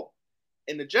a roll.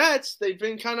 And the Jets, they've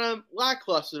been kind of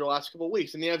lackluster the last couple of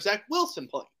weeks. And they have Zach Wilson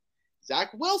playing.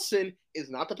 Zach Wilson is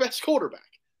not the best quarterback.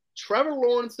 Trevor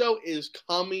Lawrence, though, is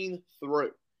coming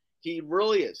through. He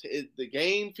really is. The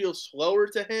game feels slower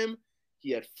to him.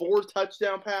 He had 4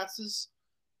 touchdown passes.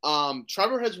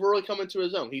 Trevor has really come into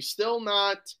his own. He's still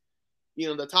not,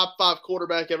 the top 5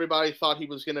 quarterback everybody thought he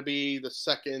was going to be the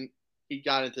second he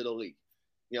got into the league.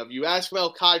 If you ask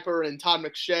Mel Kiper and Todd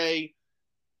McShay,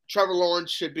 Trevor Lawrence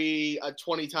should be a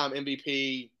 20-time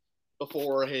MVP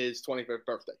before his 25th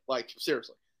birthday. Like,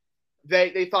 seriously.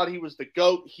 They thought he was the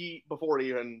GOAT before he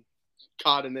even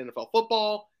caught in NFL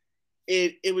football.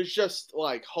 It was just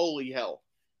like, holy hell.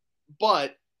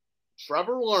 But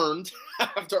Trevor learned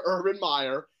after Urban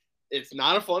Meyer, it's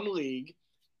not a fun league.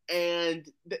 And,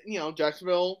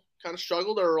 Jacksonville kind of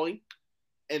struggled early.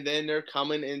 And then they're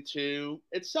coming into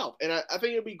itself. And I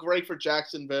think it would be great for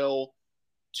Jacksonville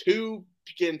to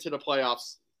get into the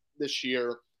playoffs this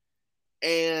year.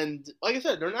 And like I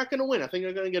said, they're not going to win. I think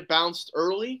they're going to get bounced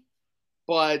early.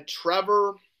 But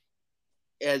Trevor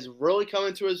has really come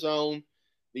into his own.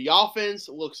 The offense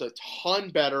looks a ton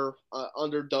better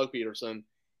under Doug Peterson.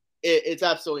 It's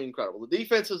absolutely incredible. The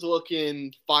defense is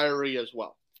looking fiery as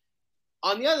well.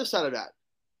 On the other side of that,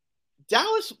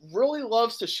 Dallas really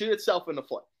loves to shoot itself in the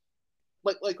foot.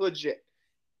 Like legit.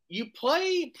 You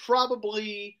play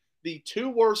probably the 2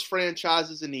 worst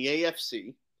franchises in the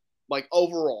AFC, like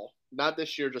overall, not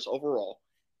this year, just overall,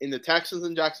 in the Texans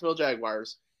and Jacksonville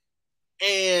Jaguars.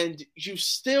 And you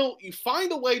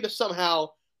find a way to somehow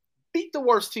beat the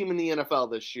worst team in the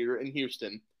NFL this year in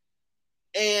Houston.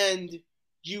 And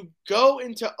you go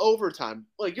into overtime.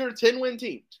 Like, you're a 10-win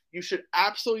team. You should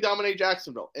absolutely dominate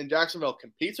Jacksonville. And Jacksonville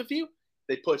competes with you.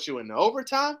 They put you in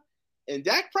overtime. And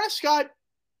Dak Prescott,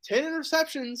 10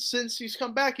 interceptions since he's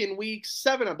come back in week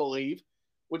 7, I believe,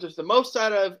 which is the most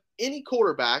out of any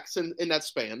quarterbacks in that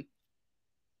span.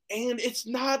 And it's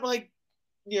not like,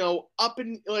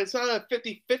 it's not a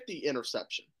 50-50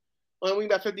 interception. When we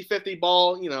got 50-50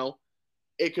 ball,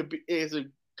 it's a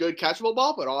good catchable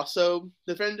ball, but also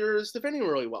defender is defending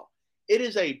really well. It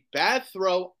is a bad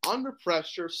throw under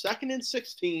pressure, 2nd and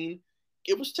 16.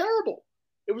 It was terrible.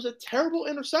 It was a terrible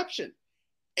interception.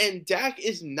 And Dak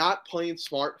is not playing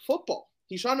smart football.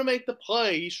 He's trying to make the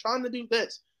play. He's trying to do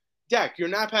this. Dak, you're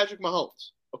not Patrick Mahomes,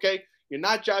 okay? You're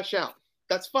not Josh Allen.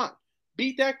 That's fine.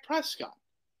 Beat Dak Prescott.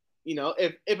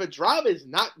 If a drive is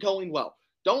not going well,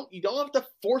 you don't have to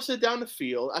force it down the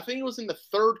field. I think it was in the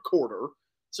 3rd quarter,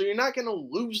 so you're not going to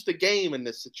lose the game in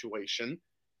this situation.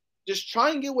 Just try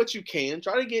and get what you can.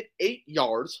 Try to get 8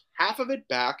 yards, half of it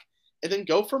back, and then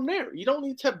go from there. You don't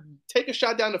need to take a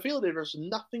shot down the field if there's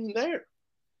nothing there.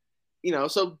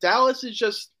 So Dallas is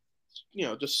just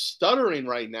stuttering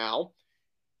right now.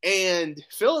 And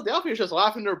Philadelphia is just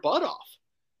laughing their butt off.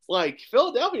 Like,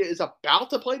 Philadelphia is about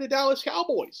to play the Dallas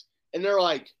Cowboys. And they're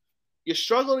like, you're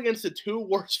struggling against the 2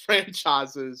 worst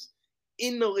franchises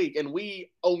in the league, and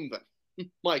we own them.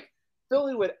 Like,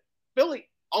 Philly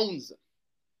owns them.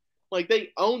 Like, they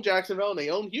own Jacksonville and they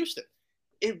own Houston.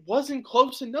 It wasn't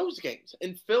close in those games.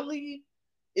 And Philly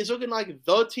is looking like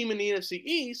the team in the NFC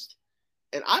East.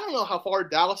 And I don't know how far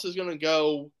Dallas is going to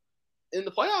go in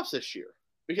the playoffs this year,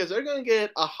 because they're going to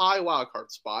get a high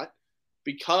wildcard spot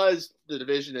because the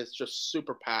division is just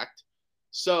super packed.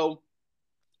 So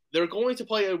they're going to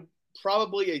play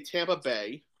probably a Tampa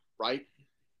Bay, right?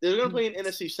 They're going to play an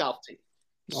NFC South team.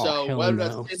 So whether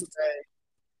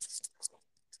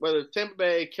it's Tampa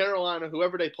Bay, Carolina,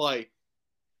 whoever they play,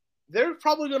 they're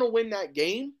probably going to win that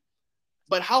game.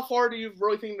 But how far do you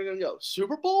really think they're going to go?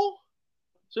 Super Bowl?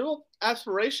 Super Bowl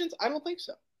aspirations? I don't think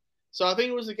so. So I think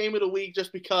it was the game of the week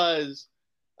just because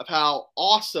of how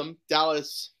awesome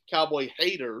Dallas Cowboy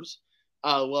haters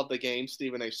love the game,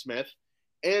 Stephen A. Smith.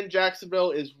 and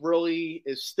Jacksonville is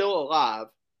still alive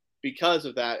because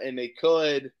of that, and they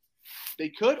could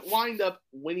wind up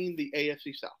winning the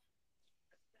AFC South.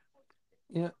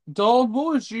 Yeah, Dog,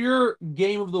 what was your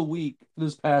game of the week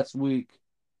this past week?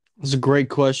 It's a great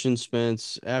question,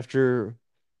 Spence. After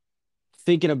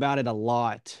thinking about it a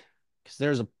lot, because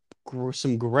there's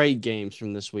some great games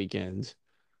from this weekend.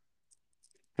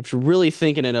 After really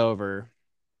thinking it over,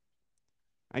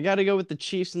 I got to go with the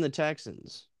Chiefs and the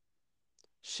Texans.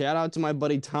 Shout out to my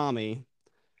buddy Tommy,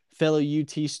 fellow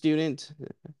UT student,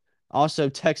 also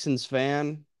Texans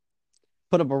fan.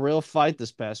 Put up a real fight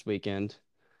this past weekend.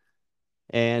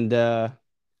 And I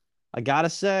gotta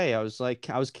say, I was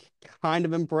kind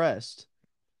of impressed.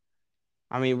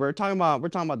 I mean, we're talking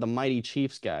about the mighty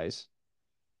Chiefs, guys.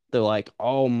 They're like,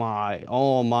 oh my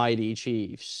almighty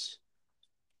Chiefs.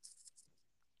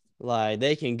 Like,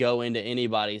 they can go into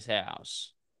anybody's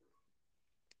house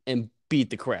and beat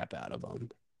the crap out of them.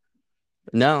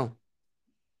 No,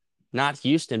 not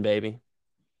Houston, baby.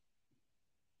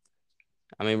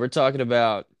 I mean, we're talking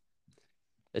about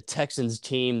a Texans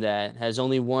team that has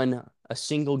only won a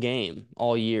single game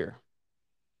all year.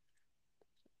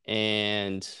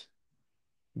 And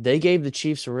they gave the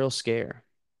Chiefs a real scare.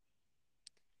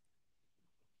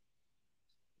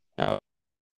 Now,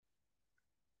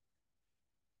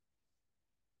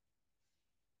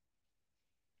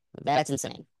 that's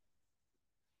insane.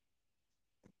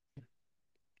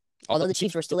 Although the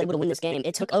Chiefs were still able to win this game,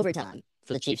 it took overtime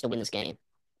for the Chiefs to win this game.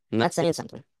 And that's saying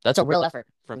something. That's a real effort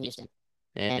from Houston.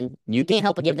 And you can't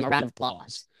help but give them a round of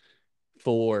applause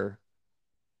for,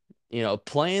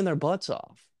 playing their butts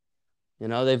off.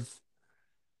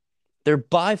 They're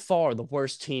by far the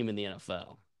worst team in the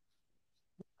NFL.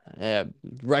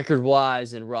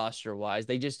 Record-wise and roster-wise,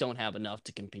 they just don't have enough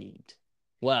to compete.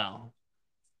 Well,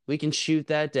 we can shoot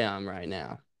that down right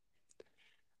now.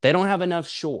 They don't have enough,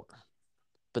 sure,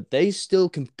 but they still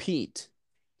compete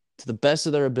to the best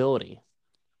of their ability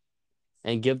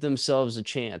and give themselves a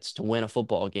chance to win a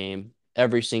football game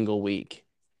every single week.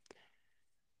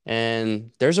 And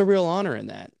there's a real honor in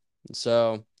that.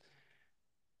 So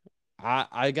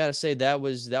I gotta say that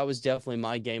was definitely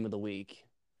my game of the week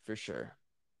for sure.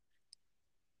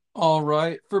 All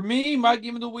right. For me, my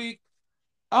game of the week,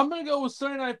 I'm going to go with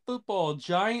Sunday Night Football,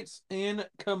 Giants and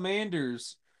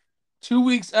Commanders. 2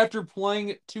 weeks after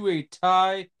playing to a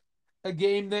tie, a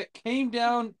game that came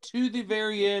down to the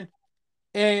very end.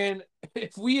 And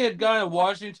if we had gotten a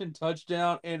Washington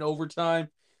touchdown in overtime,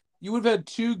 you would have had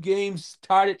two games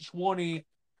tied at 20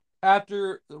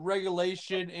 after the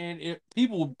regulation, and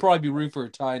people would probably be rooting for a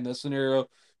tie in this scenario.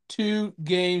 2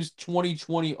 games,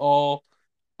 20-20 all.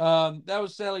 That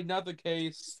was sadly not the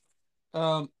case.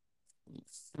 I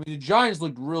mean, the Giants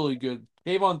looked really good.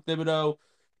 Kayvon Thibodeau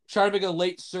trying to make a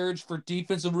late surge for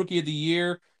Defensive Rookie of the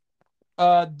Year.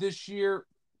 This year,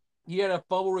 he had a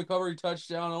fumble recovery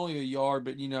touchdown, only a yard,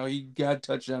 but, he got a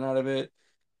touchdown out of it.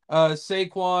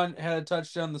 Saquon had a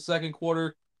touchdown in the second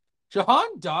quarter.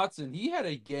 Jahan Dotson, he had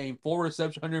a game, 4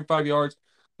 receptions, 105 yards,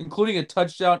 including a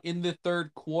touchdown in the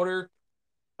third quarter.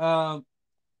 Yeah.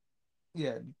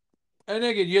 And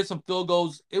again, you had some field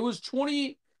goals. It was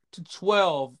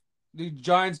 20-12. The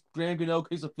Giants, Graham Gano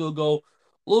kicks a field goal,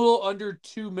 a little under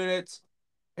 2 minutes.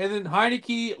 And then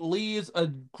Heineke leads a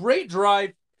great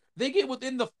drive. They get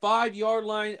within the 5-yard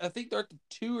line. I think they're at the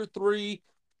 2 or 3.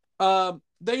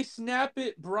 They snap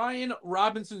it. Brian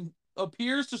Robinson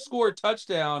appears to score a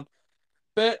touchdown.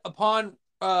 But upon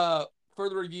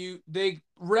further review, they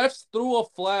refs threw a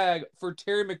flag for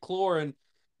Terry McLaurin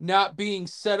not being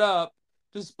set up,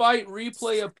 despite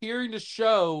replay appearing to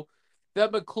show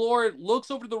that McLaurin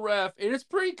looks over to the ref. And it's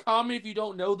pretty common, if you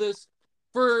don't know this,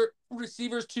 for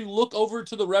receivers to look over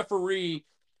to the referee,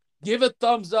 give a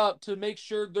thumbs up to make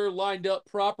sure they're lined up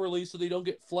properly so they don't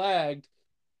get flagged.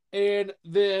 And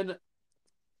then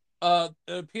it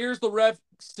appears the ref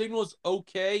signals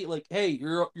okay, like, hey,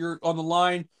 you're on the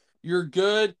line, you're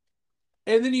good.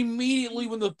 And then immediately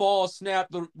when the ball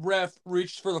snapped, the ref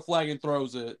reaches for the flag and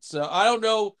throws it. So I don't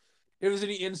know if there's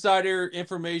any insider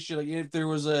information, like if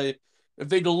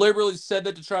they deliberately said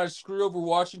that to try to screw over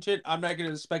Washington. I'm not going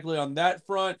to speculate on that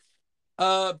front.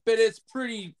 But it's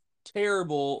pretty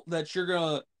terrible that you're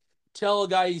going to tell a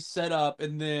guy he's set up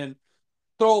and then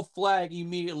throw a flag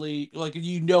immediately, like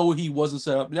he wasn't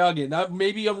set up. Now, again,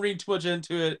 maybe I'm reading too much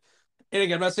into it. And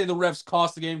again, I'm not saying the refs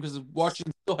cost the game because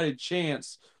Washington still had a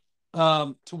chance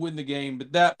to win the game.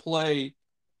 But that play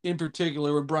in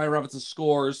particular, where Brian Robinson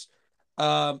scores,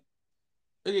 again,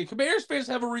 Commanders fans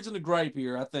have a reason to gripe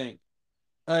here, I think,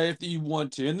 if you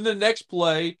want to. And then the next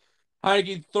play,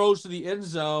 Heineke throws to the end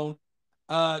zone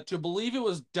to believe it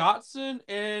was Dotson,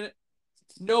 and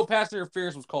no pass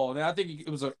interference was called. And I think it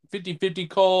was a 50-50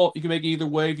 call. You can make it either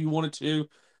way if you wanted to.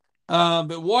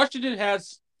 But Washington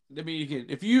has, I mean, again,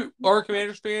 if you are a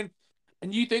Commanders fan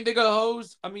and you think they got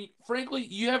hosed, I mean, frankly,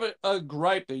 you have a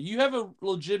gripe there. You have a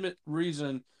legitimate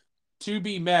reason to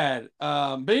be mad.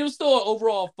 But it was still an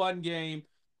overall fun game.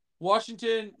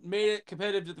 Washington made it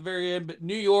competitive at the very end, but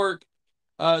New York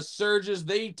surges.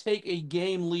 They take a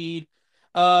game lead.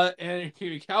 And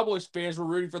Cowboys fans were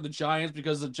rooting for the Giants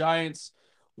because the Giants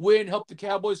win helped the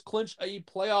Cowboys clinch a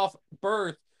playoff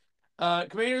berth.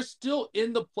 Commanders still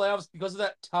in the playoffs because of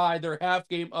that tie. They're half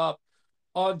game up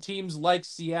on teams like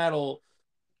Seattle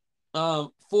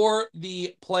for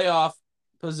the playoff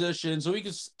position. So we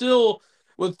can still,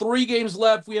 with 3 games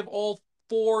left, we have all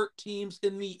 4 teams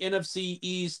in the NFC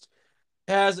East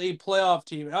as a playoff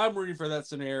team. And I'm rooting for that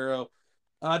scenario.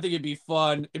 I think it'd be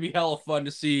fun. It'd be hella fun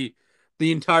to see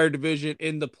the entire division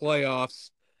in the playoffs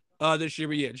this year.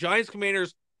 But yeah, Giants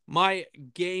Commanders, my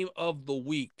game of the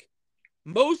week.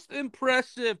 Most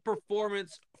impressive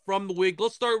performance from the week.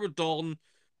 Let's start with Dalton.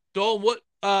 Dalton, what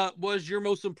was your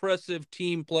most impressive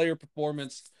team player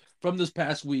performance from this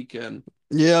past weekend?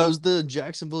 Yeah, it was the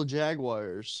Jacksonville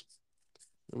Jaguars.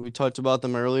 We talked about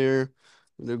them earlier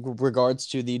in regards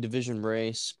to the division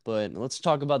race, but let's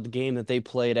talk about the game that they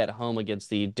played at home against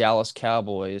the Dallas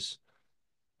Cowboys.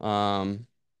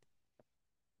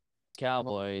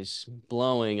 Cowboys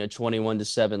blowing a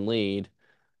 21-7 lead.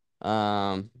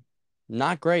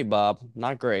 Not great, Bob.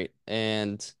 Not great.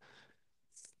 And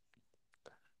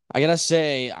I gotta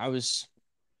say, I was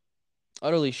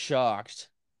utterly shocked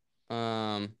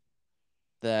that,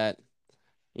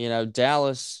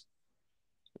 Dallas,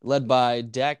 led by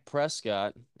Dak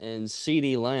Prescott and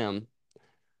CeeDee Lamb,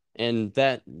 and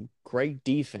that great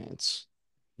defense.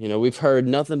 We've heard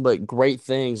nothing but great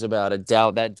things about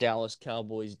that Dallas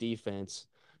Cowboys defense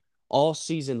all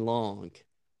season long.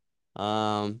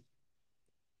 But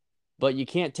you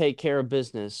can't take care of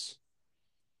business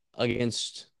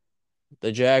against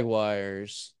the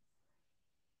Jaguars.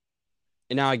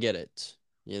 And now I get it.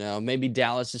 Maybe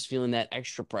Dallas is feeling that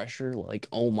extra pressure. Like,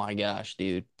 oh my gosh,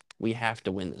 dude, we have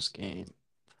to win this game.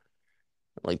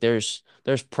 Like there's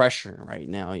pressure right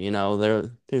now.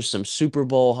 There's some Super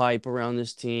Bowl hype around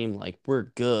this team. Like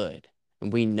we're good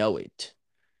and we know it.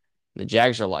 And the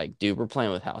Jags are like, dude, we're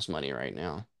playing with house money right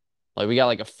now. Like we got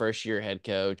like a first year head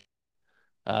coach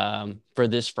for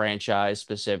this franchise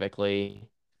specifically.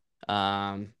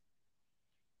 Trevor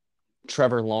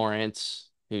Lawrence,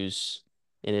 who's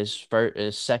in his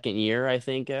second year, I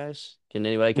think, guys. Can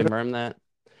anybody confirm that?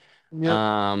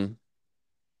 Yeah.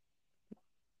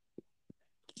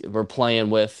 We're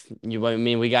playing with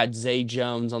we got Zay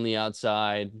Jones on the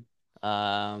outside,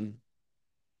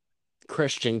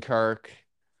 Christian Kirk,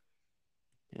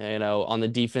 on the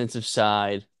defensive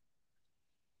side.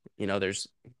 There's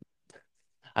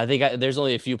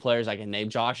only a few players I can name: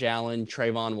 Josh Allen,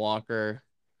 Trayvon Walker,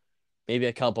 maybe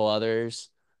a couple others.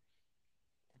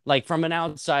 Like from an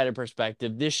outsider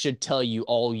perspective, this should tell you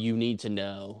all you need to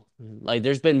know. Like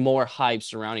there's been more hype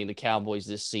surrounding the Cowboys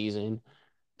this season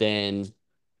than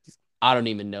I don't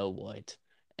even know what.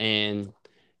 And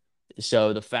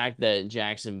so the fact that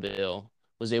Jacksonville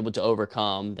was able to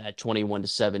overcome that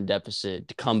 21-7 deficit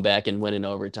to come back and win in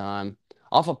overtime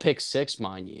off a pick six,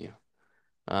 mind you.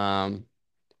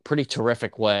 Pretty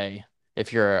terrific way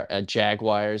if you're a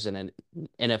Jaguars and an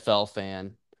NFL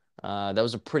fan. That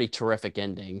was a pretty terrific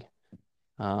ending.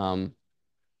 I'd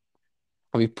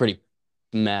be pretty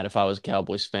mad if I was a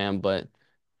Cowboys fan, but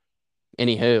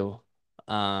anywho,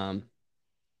 that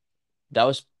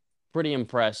was pretty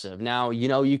impressive. Now,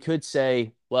 you could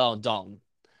say, well, Dalton,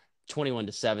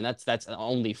 21-7, that's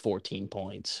only 14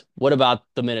 points. What about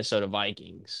the Minnesota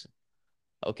Vikings?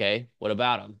 Okay, what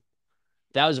about them?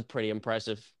 That was a pretty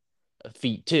impressive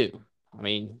feat too. I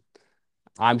mean,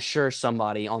 I'm sure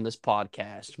somebody on this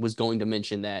podcast was going to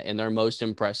mention that in their most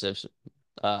impressive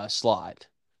slot.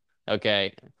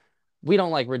 Okay, we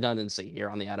don't like redundancy here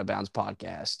on the Out of Bounds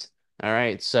podcast. All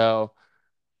right, so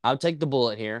I'll take the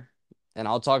bullet here, and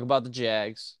I'll talk about the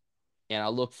Jags, and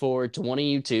I'll look forward to one of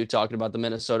you two talking about the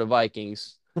Minnesota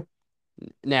Vikings.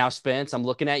 Now, Spence, I'm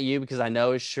looking at you because I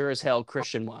know as sure as hell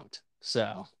Christian won't.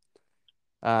 So,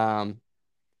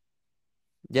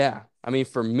 yeah, I mean,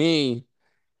 for me,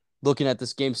 looking at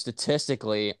this game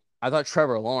statistically, I thought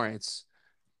Trevor Lawrence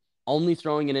only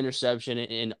throwing an interception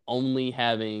and only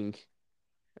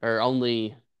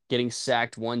getting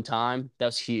sacked one time,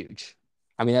 that's huge.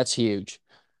 I mean, that's huge.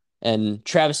 And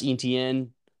Travis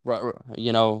Etienne,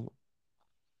 going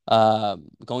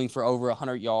for over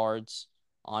 100 yards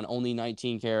on only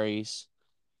 19 carries.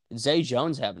 Zay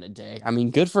Jones having a day. I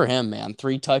mean, good for him, man.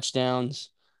 3 touchdowns,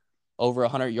 over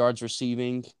 100 yards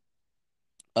receiving.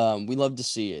 We love to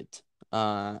see it.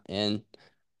 And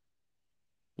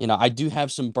I do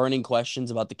have some burning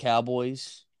questions about the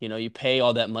Cowboys. You pay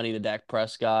all that money to Dak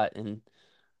Prescott, and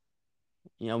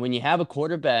when you have a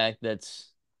quarterback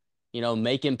that's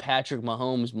making Patrick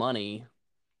Mahomes money,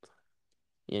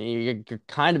 you're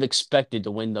kind of expected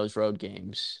to win those road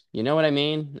games. You know what I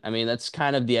mean? I mean, that's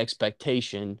kind of the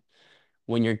expectation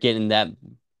when you're getting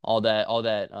all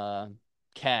that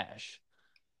cash.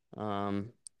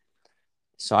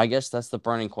 So I guess that's the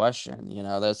burning question.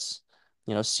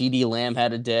 CeeDee Lamb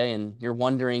had a day, and you're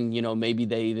wondering, maybe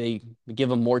they give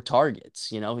him more targets.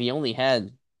 He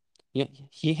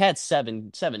had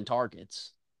seven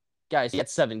targets. Guys, he had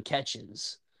 7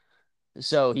 catches.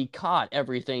 So he caught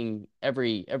everything,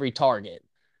 every target.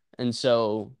 And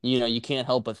so, you can't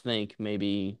help but think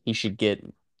maybe he should get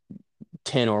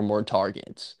 10 or more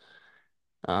targets.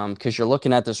 Because you're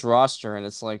looking at this roster and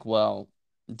it's like, well,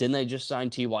 didn't they just sign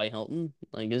T.Y. Hilton?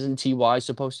 Like, isn't T.Y.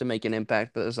 supposed to make an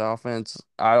impact for this offense?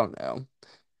 I don't know.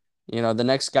 The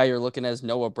next guy you're looking at is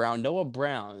Noah Brown. Noah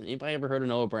Brown. Anybody ever heard of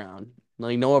Noah Brown?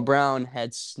 Like, Noah Brown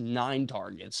had 9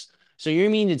 targets. So you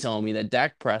mean to tell me that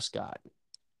Dak Prescott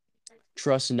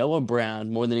trusts Noah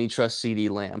Brown more than he trusts CeeDee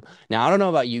Lamb? Now, I don't know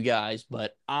about you guys,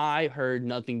 but I heard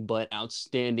nothing but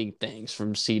outstanding things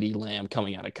from CeeDee Lamb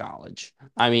coming out of college.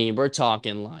 I mean, we're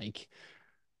talking like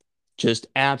just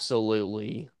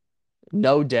absolutely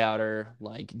no doubter.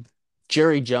 Like,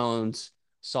 Jerry Jones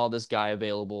saw this guy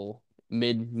available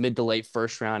mid to late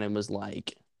first round and was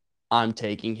like, I'm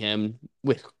taking him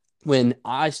when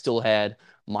I still had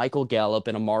Michael Gallup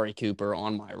and Amari Cooper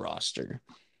on my roster.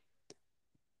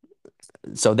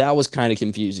 So that was kind of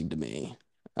confusing to me.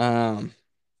 But,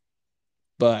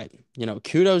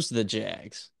 kudos to the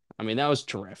Jags. I mean, that was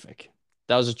terrific.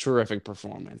 That was a terrific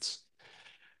performance.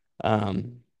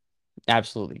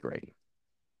 Absolutely great.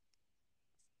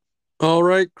 All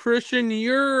right, Christian,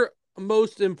 your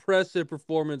most impressive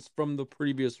performance from the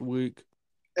previous week.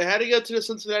 It had to go to the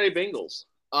Cincinnati Bengals.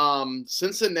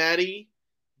 Cincinnati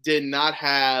did not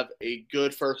have a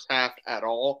good first half at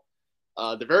all.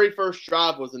 The very first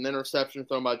drive was an interception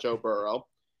thrown by Joe Burrow.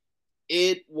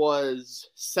 It was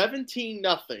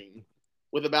 17-0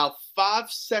 with about 5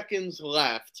 seconds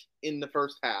left in the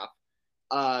first half.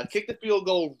 Kicked the field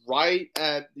goal right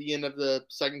at the end of the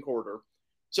second quarter.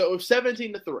 So it was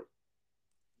 17-3.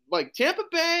 Like, Tampa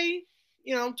Bay,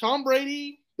 Tom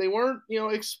Brady, they weren't,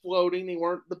 exploding. They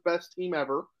weren't the best team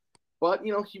ever. But,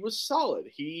 he was solid.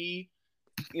 He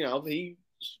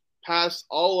passed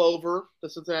all over the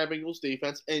Cincinnati Bengals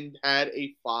defense and had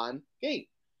a fine game.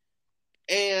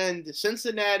 And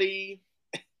Cincinnati,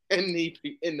 in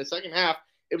the second half,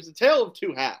 it was a tale of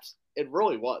 2 halves. It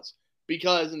really was.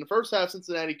 Because in the first half,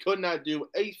 Cincinnati could not do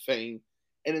a thing.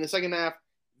 And in the second half,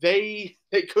 they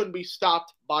couldn't be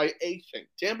stopped by a thing.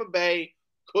 Tampa Bay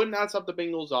could not stop the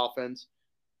Bengals offense.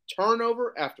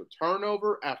 Turnover after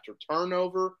turnover after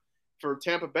turnover for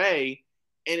Tampa Bay,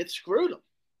 and it screwed them.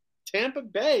 Tampa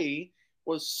Bay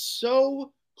was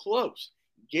so close,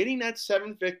 getting that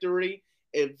 7th victory,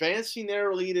 advancing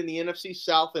their lead in the NFC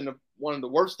South in one of the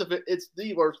worst of it. It's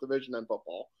the worst division in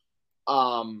football.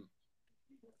 The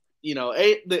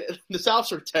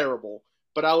Souths are terrible,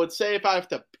 but I would say if I have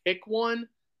to pick one,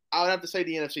 I would have to say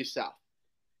the NFC South.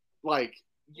 Like,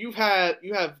 you have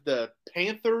the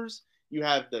Panthers, you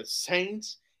have the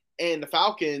Saints, and the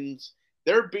Falcons.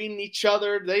 They're beating each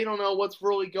other. They don't know what's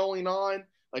really going on.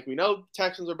 Like, we know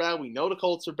Texans are bad. We know the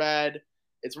Colts are bad.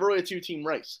 It's really a 2-team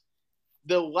race.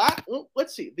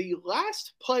 Let's see. The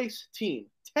last place team,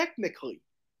 technically,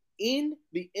 in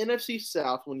the NFC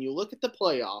South, when you look at the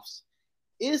playoffs,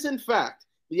 is, in fact,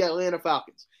 the Atlanta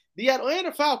Falcons. The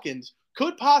Atlanta Falcons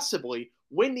could possibly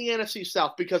win the NFC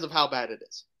South because of how bad it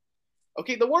is.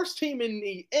 Okay, the worst team in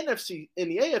the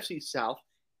AFC South,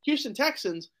 Houston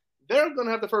Texans, they're going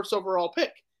to have the first overall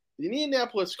pick. The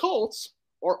Indianapolis Colts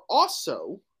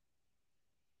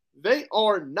they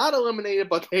are not eliminated,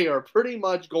 but they are pretty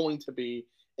much going to be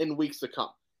in weeks to come.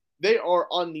 They are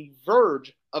on the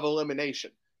verge of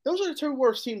elimination. Those are the 2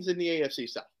 worst teams in the AFC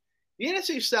South. The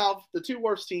NFC South, the 2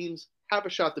 worst teams, have a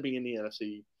shot to be in the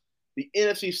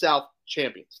NFC South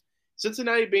champions.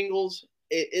 Cincinnati Bengals,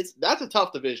 that's a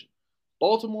tough division.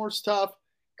 Baltimore's tough.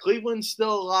 Cleveland's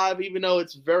still alive, even though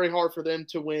it's very hard for them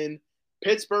to win.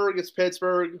 Pittsburgh is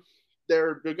Pittsburgh.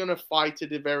 They're going to fight to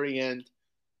the very end.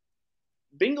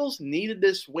 Bengals needed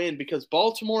this win because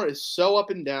Baltimore is so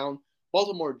up and down.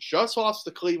 Baltimore just lost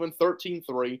to Cleveland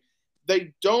 13-3.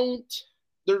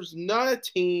 There's not a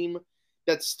team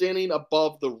that's standing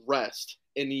above the rest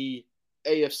in the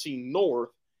AFC North,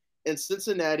 and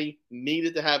Cincinnati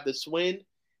needed to have this win,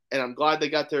 and I'm glad they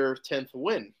got their 10th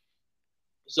win.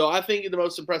 So I think the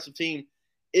most impressive team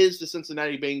is the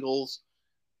Cincinnati Bengals,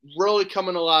 really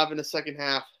coming alive in the second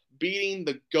half, beating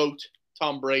the GOAT,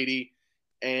 Tom Brady,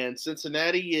 and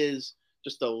Cincinnati is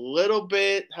just has a little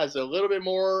bit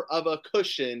more of a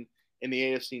cushion in the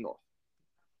AFC North.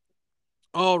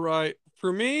 All right.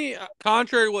 For me,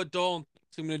 contrary to what Dolan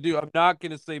thinks I'm going to do, I'm not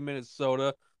going to say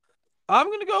Minnesota. I'm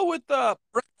going to go with Brett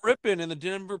Rypien and the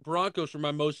Denver Broncos for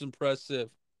my most impressive.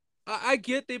 I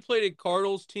get they played a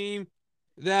Cardinals team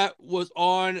that was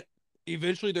on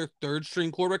eventually their third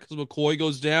string quarterback because McCoy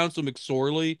goes down, so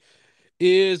McSorley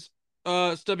is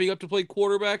stepping up to play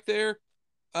quarterback there.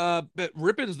 But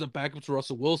Rypien's the backup to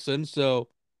Russell Wilson, so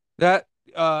that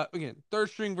again, third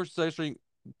string versus second string,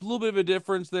 a little bit of a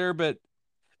difference there, but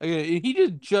again, he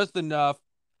did just enough.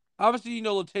 Obviously,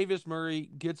 Latavius Murray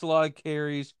gets a lot of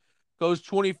carries, goes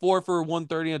 24 for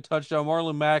 130 and a touchdown.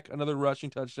 Marlon Mack, another rushing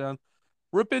touchdown.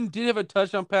 Rypien did have a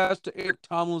touchdown pass to Eric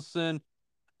Tomlinson.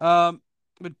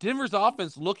 But Denver's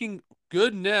offense looking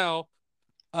good now.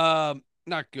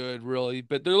 Not good, really,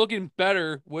 but they're looking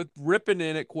better with Rypien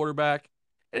in at quarterback.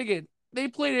 And again, they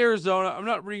played Arizona. I'm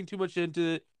not reading too much into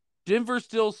it. Denver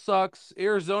still sucks.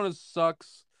 Arizona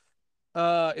sucks.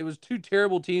 It was two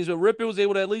terrible teams, but Rypien was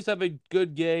able to at least have a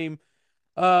good game.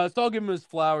 So I'll give him his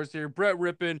flowers here. Brett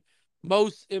Rypien,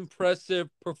 most impressive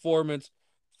performance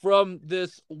from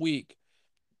this week.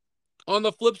 On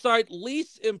the flip side,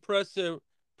 least impressive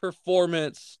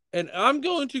performance, and I'm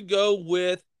going to go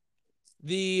with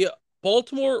the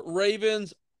Baltimore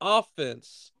Ravens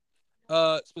offense,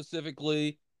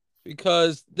 specifically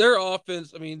because their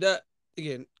offense, I mean, that,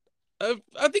 again, I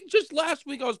think just last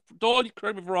week Dawn,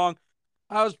 correct me if I'm wrong,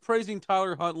 I was praising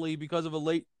Tyler Huntley because of a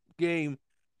late game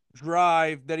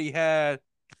drive that he had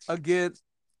against,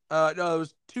 no, it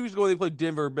was 2 weeks ago they played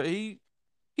Denver, but he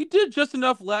did just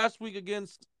enough last week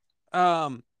against,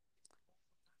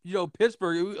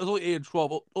 Pittsburgh. It was only 8 and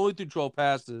 12, only threw 12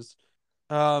 passes.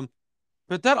 But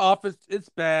that offense, it's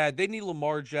bad. They need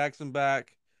Lamar Jackson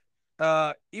back.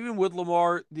 Even with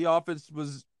Lamar, the offense it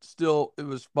was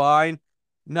fine.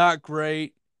 Not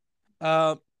great.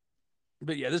 But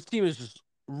yeah, this team is just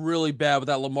really bad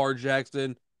without Lamar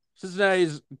Jackson.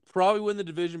 Cincinnati's probably win the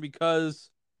division because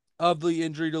of the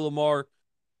injury to Lamar.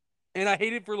 And I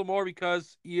hate it for Lamar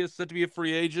because he is set to be a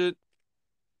free agent.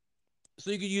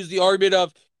 So you could use the argument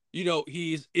of,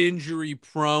 he's injury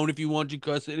prone if you want to,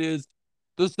 because it is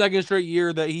the second straight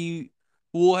year that he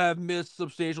will have missed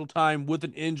substantial time with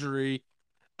an injury.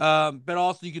 But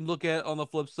also you can look at on the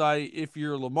flip side, if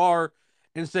you're Lamar,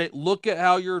 and say, look at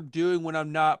how you're doing when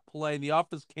I'm not playing. The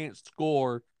offense can't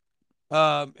score.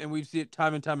 And we've seen it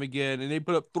time and time again. And they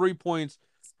put up 3 points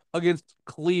against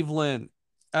Cleveland.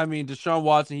 I mean, Deshaun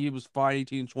Watson, he was fine,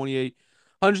 18-28,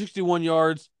 161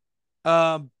 yards.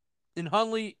 And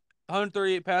Huntley,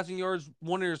 138 passing yards,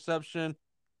 1 interception.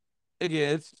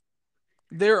 Again,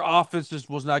 their offense just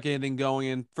was not getting anything going.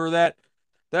 And for that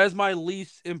is my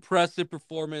least impressive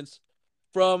performance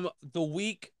from the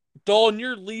week. Dalton,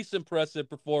 your least impressive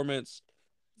performance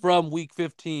from week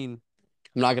 15.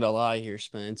 I'm not gonna lie here,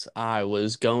 Spence. I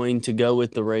was going to go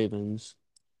with the Ravens.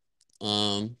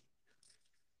 But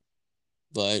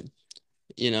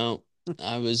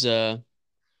I was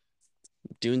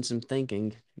doing some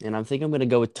thinking, and I think I'm gonna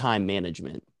go with time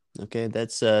management. Okay,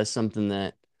 that's something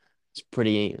that is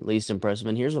pretty least impressive.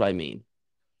 And here's what I mean.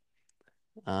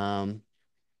 I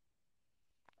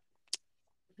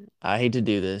hate to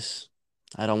do this.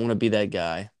 I don't want to be that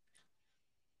guy.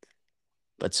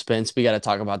 But Spence, we got to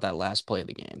talk about that last play of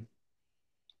the game.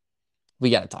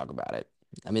 We got to talk about it.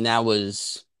 I mean,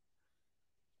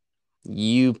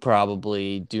 you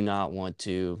probably do not want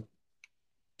to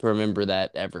remember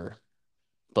that ever,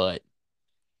 but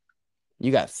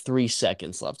you got 3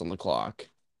 seconds left on the clock.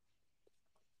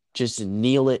 Just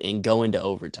kneel it and go into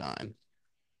overtime.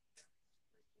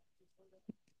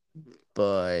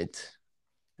 But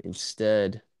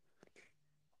instead,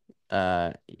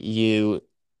 you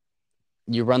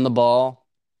run the ball,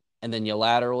 and then you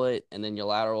lateral it, and then you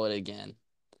lateral it again.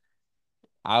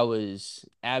 I was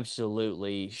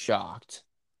absolutely shocked,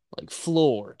 like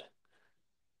floored,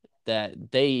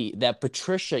 that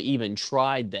Patricia even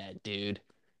tried that, dude.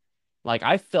 Like,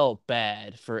 I felt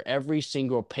bad for every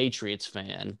single Patriots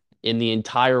fan in the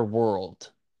entire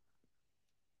world.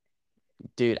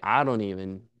 Dude,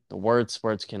 the words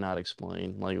cannot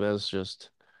explain. Like,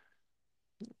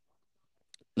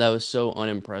 that was so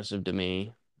unimpressive to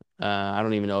me. I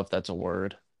don't even know if that's a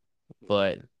word,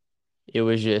 but it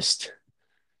was just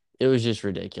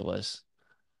ridiculous.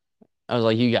 I was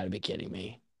like, you got to be kidding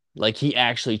me. Like, he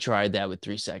actually tried that with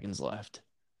 3 seconds left.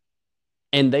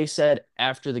 And they said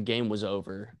after the game was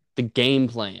over, the game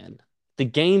plan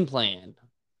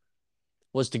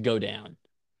was to go down.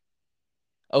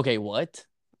 Okay, what?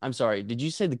 I'm sorry. Did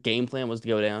you say the game plan was to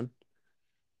go down?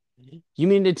 You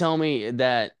mean to tell me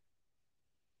that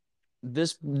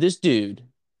this dude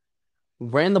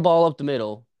ran the ball up the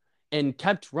middle and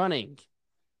kept running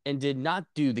and did not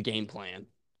do the game plan?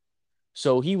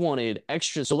 So he wanted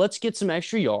extra. So let's get some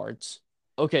extra yards.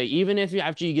 Okay, even if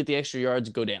after you get the extra yards,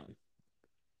 go down.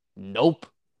 Nope.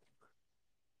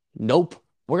 Nope.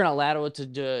 We're gonna lateral it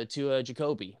to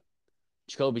Jacoby.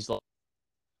 Jacoby's like,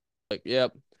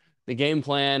 yep. The game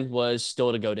plan was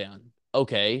still to go down.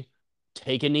 Okay,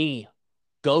 take a knee,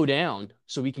 go down,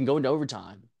 so we can go into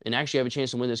overtime and actually have a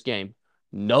chance to win this game.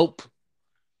 Nope.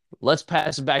 Let's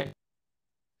pass it back.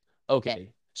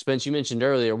 Okay, Spence, you mentioned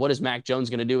earlier, what is Mac Jones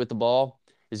gonna do with the ball?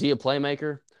 Is he a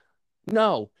playmaker?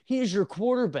 No, he is your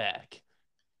quarterback.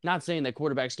 Not saying that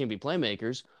quarterbacks can't be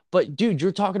playmakers, but dude,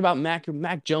 you're talking about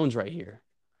Mac Jones right here.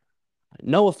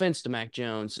 No offense to Mac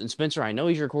Jones. And Spencer, I know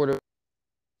he's your quarterback.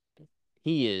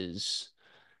 He is.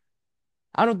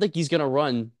 I don't think he's going to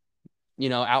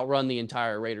outrun the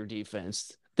entire Raider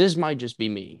defense. This might just be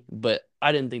me, but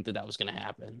I didn't think that was going to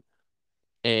happen.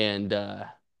 And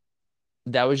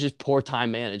that was just poor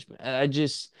time management.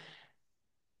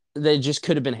 They just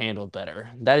could have been handled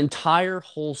better. That entire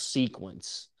whole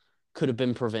sequence could have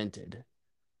been prevented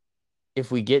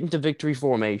if we get into victory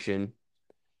formation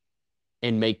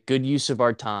and make good use of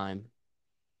our time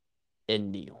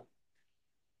and kneel.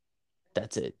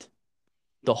 That's it.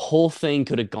 The whole thing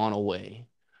could have gone away.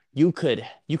 You could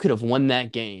have won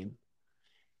that game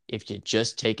if you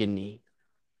just take a knee.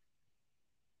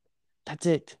 That's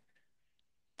it.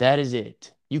 That is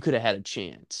it. You could have had a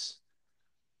chance.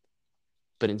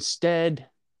 But instead,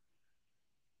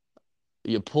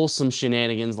 you pull some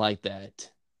shenanigans like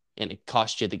that, and it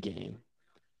cost you the game.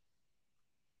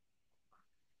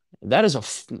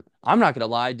 I'm not going to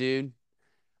lie, dude.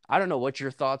 I don't know what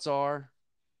your thoughts are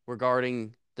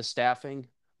regarding the staffing,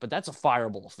 but that's a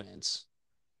fireable offense.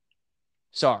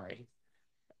 Sorry.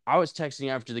 I was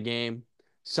texting after the game.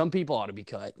 Some people ought to be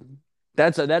cut.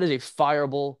 That is a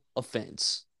fireable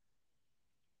offense.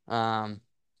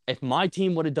 If my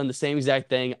team would have done the same exact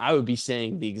thing, I would be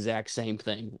saying the exact same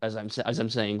thing as I'm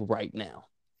saying right now.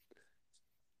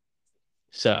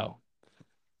 So,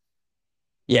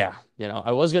 yeah,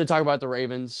 I was going to talk about the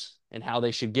Ravens and how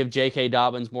they should give J.K.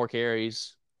 Dobbins more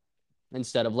carries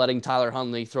instead of letting Tyler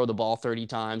Huntley throw the ball 30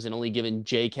 times and only giving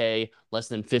J.K. less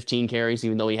than 15 carries,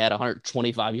 even though he had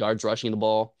 125 yards rushing the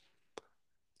ball.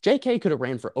 J.K. could have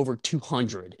ran for over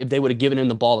 200 if they would have given him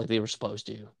the ball like they were supposed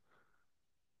to.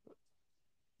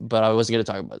 But I wasn't going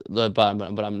to talk about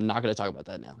but I'm not going to talk about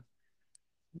that now.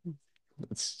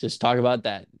 Let's just talk about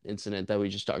that incident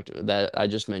that I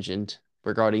just mentioned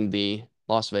regarding the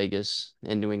Las Vegas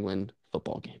and New England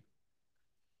football game.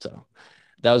 So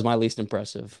that was my least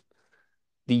impressive.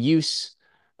 The use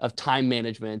of time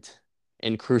management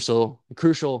in crucial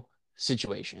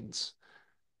situations.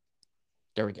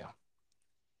 There we go.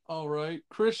 All right.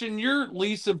 Christian, your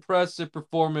least impressive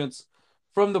performance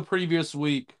from the previous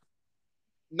week.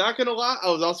 Not gonna lie, I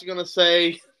was also gonna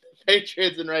say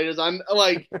Patriots and Raiders. I'm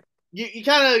like, you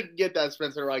kind of get that,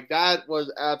 Spencer. Like, that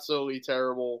was absolutely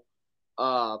terrible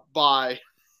by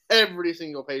every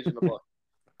single page in the book.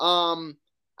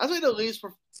 I say the least,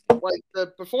 like, the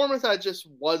performance I just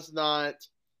was not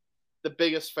the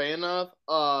biggest fan of.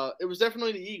 It was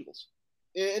definitely the Eagles.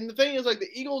 And the thing is, like, the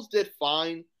Eagles did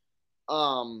fine.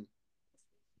 Jalen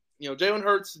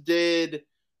Hurts did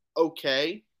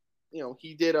okay.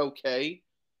 He did okay.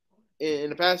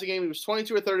 In the passing game, he was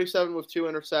 22 or 37 with 2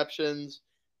 interceptions,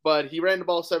 but he ran the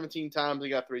ball 17 times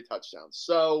and got 3 touchdowns.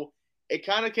 So it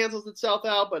kind of cancels itself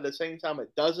out, but at the same time, it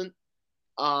doesn't.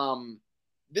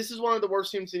 This is one of the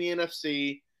worst teams in the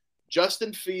NFC.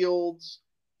 Justin Fields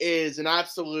is an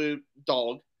absolute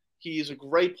dog. He's a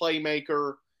great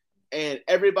playmaker, and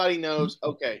everybody knows,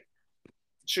 okay,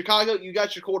 Chicago, you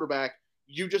got your quarterback.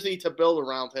 You just need to build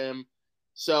around him.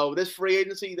 So this free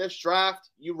agency, this draft,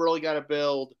 you really got to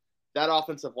build that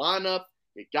offensive lineup.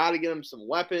 You got to get him some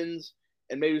weapons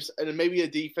and maybe a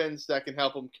defense that can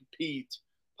help him compete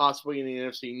possibly in the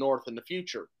NFC North in the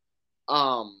future.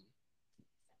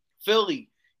 Philly,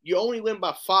 you only win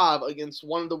by 5 against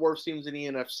one of the worst teams in the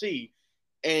NFC,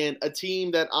 and a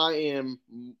team that I am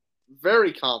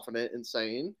very confident in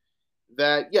saying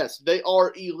that, yes, they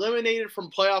are eliminated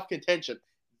from playoff contention.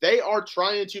 They are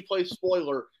trying to play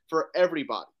spoiler for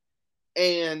everybody.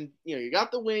 And, you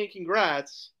got the win,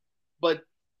 congrats, but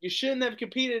you shouldn't have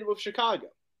competed with Chicago.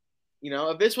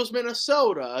 If this was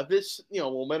Minnesota, if this,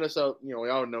 Minnesota, we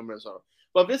all know Minnesota.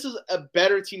 But if this is a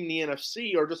better team in the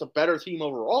NFC or just a better team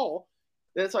overall,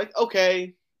 then it's like,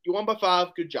 okay, you won by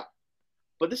 5, good job.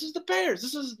 But this is the Bears.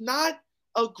 This is not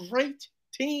a great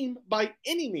team by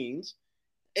any means,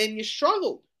 and you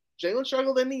struggled. Jalen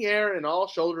struggled in the air and all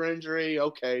shoulder injury.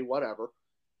 Okay, whatever.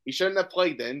 He shouldn't have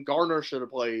played then. Gardner should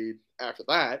have played after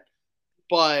that.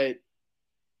 But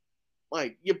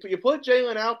you put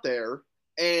Jalen out there,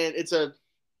 and it's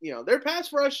their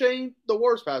pass rush ain't the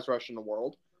worst pass rush in the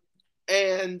world,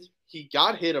 and he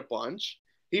got hit a bunch.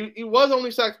 He was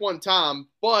only sacked one time,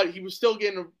 but he was still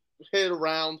getting hit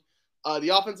around.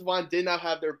 The offensive line did not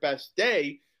have their best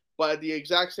day, but at the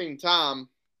exact same time,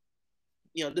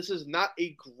 this is not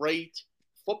a great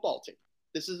football team.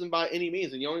 This isn't by any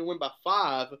means, and you only win by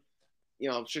 5.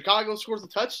 Chicago scores a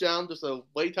touchdown, just a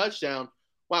late touchdown.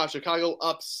 Wow, Chicago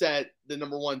upset the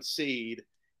number 1 seed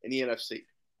in the NFC.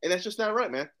 And that's just not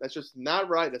right, man. That's just not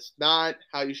right. That's not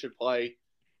how you should play.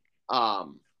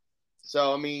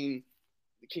 So, I mean,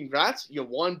 congrats. You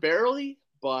won barely,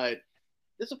 but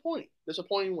disappointing.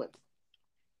 Disappointing win.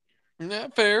 Yeah,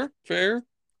 fair.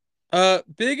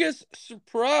 Biggest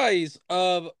surprise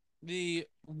of the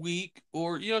week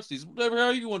or season, whatever,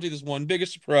 how you want to do this one.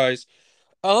 Biggest surprise.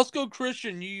 Let's go,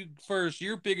 Christian. You first.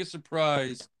 Your biggest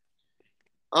surprise.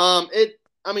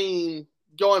 Going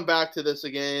back to this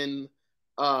again,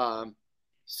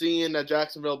 seeing that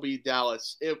Jacksonville beat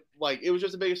Dallas, it was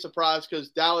just the biggest surprise because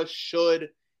Dallas should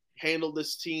handle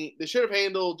this team. They should have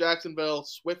handled Jacksonville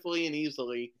swiftly and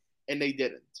easily, and they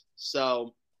didn't.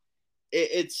 So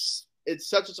it's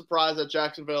such a surprise that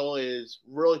Jacksonville is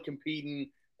really competing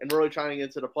and really trying to get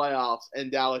into the playoffs,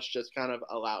 and Dallas just kind of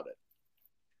allowed it.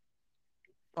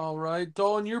 All right,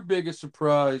 Dolan, your biggest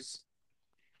surprise.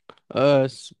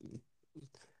 The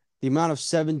amount of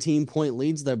 17-point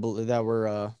leads that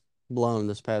were blown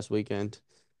this past weekend.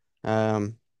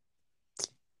 There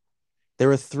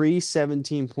were 3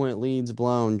 17-point leads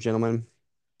blown, gentlemen.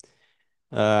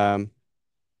 That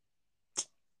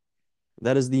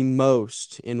is the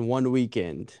most in one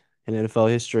weekend in NFL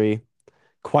history.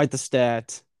 Quite the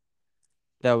stat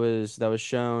that was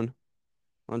shown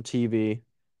on TV.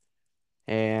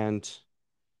 And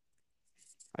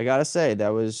I gotta say, that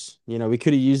was, we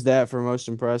could have used that for most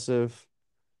impressive,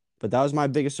 but that was my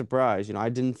biggest surprise. I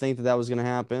didn't think that was going to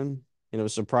happen. It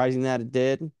was surprising that it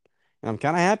did, and I'm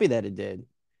kind of happy that it did.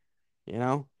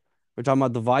 We're talking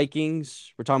about the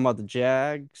Vikings. We're talking about the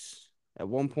Jags. At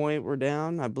one point, we're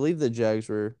down. I believe the Jags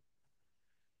were.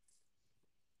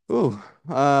 We're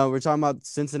talking about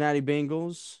Cincinnati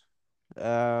Bengals.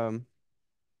 Talking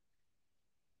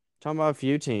about a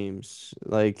few teams.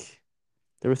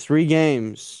 There were 3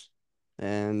 games,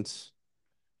 and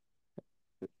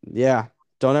yeah,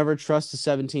 don't ever trust a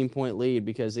 17-point lead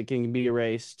because it can be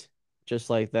erased just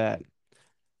like that.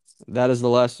 That is the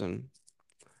lesson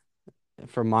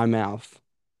from my mouth.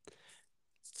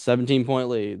 17-point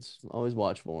leads, always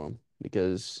watch for them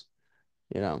because,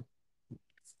 I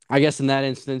guess in that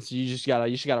instance, you just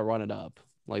gotta run it up.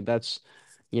 That's,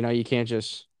 you can't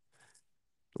just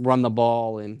run the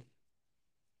ball. And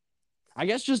I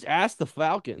guess just ask the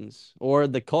Falcons or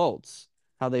the Colts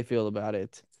how they feel about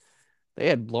it. They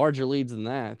had larger leads than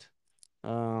that.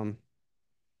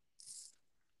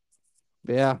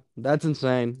 Yeah, that's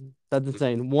insane. That's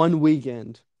insane. One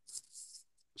weekend.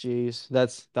 Jeez,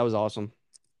 that was awesome.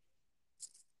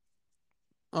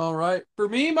 All right. For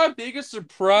me, my biggest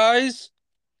surprise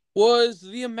was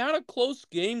the amount of close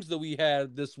games that we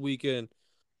had this weekend.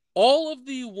 All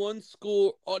the 1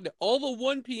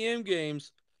 p.m.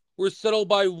 games were settled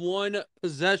by 1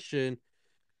 possession.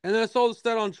 And then I saw the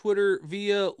stat on Twitter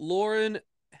via Lauren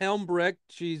Helmbrecht.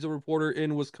 She's a reporter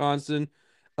in Wisconsin,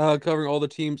 covering all the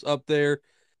teams up there.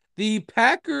 The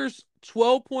Packers'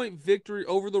 12-point victory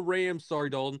over the Rams,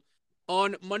 Dalton,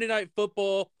 on Monday Night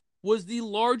Football was the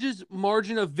largest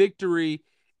margin of victory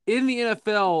in the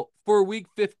NFL for Week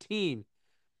 15.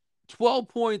 12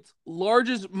 points,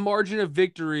 largest margin of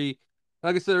victory.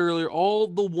 Like I said earlier, all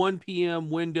the 1 p.m.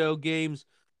 window games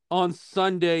on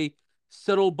Sunday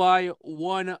settled by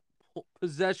 1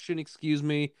 possession,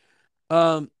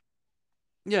 Yeah,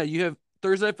 you have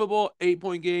Thursday Night Football,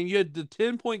 8-point game. You had the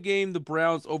 10-point game, the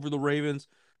Browns over the Ravens.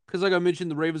 Because like I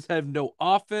mentioned, the Ravens have no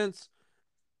offense.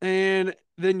 And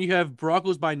then you have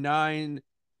Broncos by 9,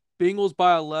 Bengals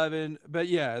by 11. But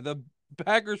yeah, the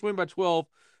Packers win by 12.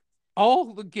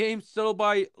 All the games settled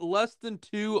by less than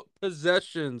 2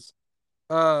 possessions.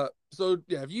 So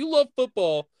yeah, if you love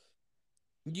football,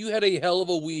 you had a hell of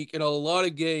a week and a lot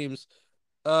of games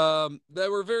that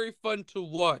were very fun to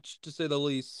watch, to say the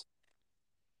least.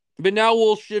 But now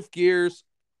we'll shift gears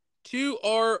to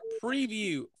our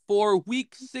preview for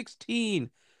Week 16.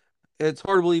 It's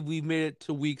hard to believe we've made it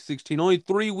to Week 16. Only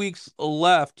 3 weeks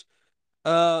left.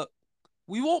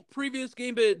 We won't preview this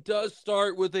game, but it does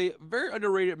start with a very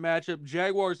underrated matchup,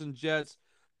 Jaguars and Jets,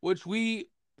 which we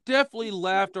definitely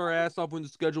laughed our ass off when the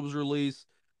schedule was released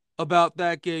about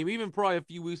that game. Even probably a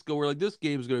few weeks ago, we're like, this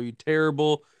game is going to be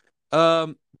terrible.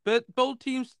 But both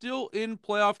teams still in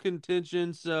playoff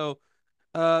contention, so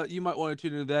you might want to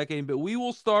tune into that game. But we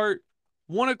will start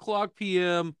 1:00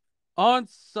 p.m. on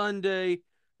Sunday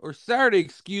or Saturday,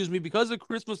 excuse me, because of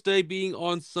Christmas Day being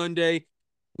on Sunday.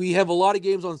 We have a lot of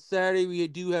games on Saturday. We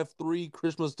do have 3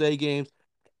 Christmas Day games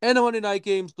and a Monday night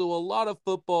game, so a lot of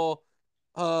football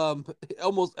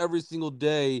almost every single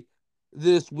day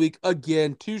this week.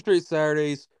 Again, 2 straight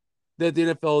Saturdays that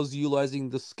the NFL is utilizing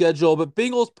the schedule. But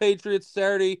Bengals Patriots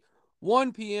Saturday,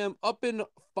 1 p.m. up in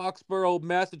Foxborough,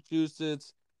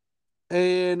 Massachusetts.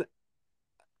 And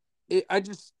I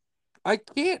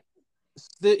can't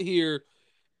sit here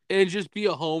and just be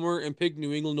a homer and pick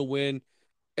New England to win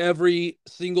every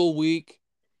single week.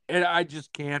 And I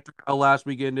just can't. Last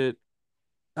weekend it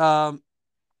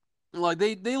like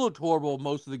they looked horrible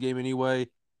most of the game anyway.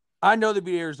 I know they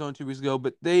beat Arizona 2 weeks ago,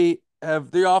 but their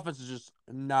offense is just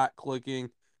not clicking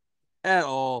at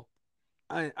all.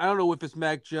 I don't know if it's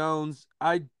Mac Jones.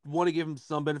 I want to give him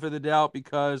some benefit of the doubt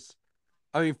because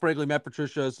I mean, frankly, Matt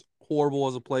Patricia is horrible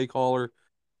as a play caller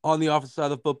on the offensive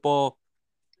side of the football.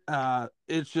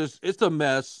 It's a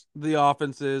mess. The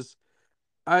offense is.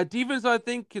 Defense, I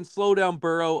think, can slow down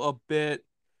Burrow a bit.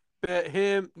 Bet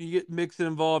him, you get Mixon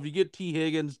involved, you get T.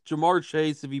 Higgins, Jamar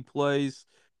Chase if he plays.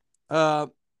 Uh,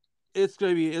 it's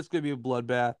gonna be a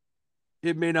bloodbath.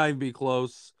 It may not even be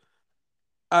close.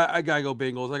 I gotta go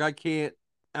Bengals. Like I can't.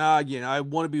 Again, I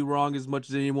want to be wrong as much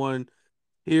as anyone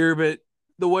here, but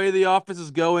the way the offense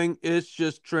is going, it's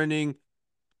just trending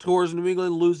towards New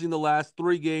England losing the last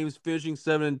 3 games, finishing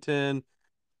 7-10.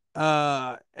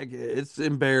 It's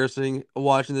embarrassing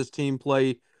watching this team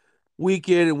play week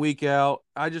in and week out.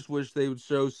 I just wish they would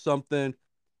show something.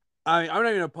 I'm not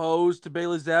even opposed to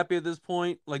Bailey Zappi at this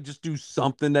point. Like, just do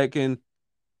something that can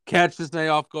catch this night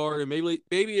off guard. And maybe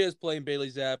it is playing Bailey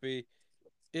Zappi.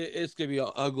 It's gonna be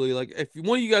ugly. Like, if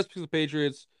one of you guys pick the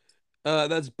Patriots,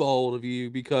 that's bold of you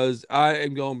because I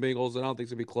am going Bengals. And I don't think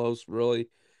it's gonna be close, really.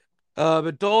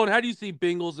 But Dolan, how do you see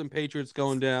Bengals and Patriots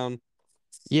going down?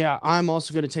 Yeah, I'm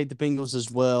also going to take the Bengals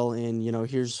as well, and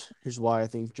here's why I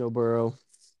think Joe Burrow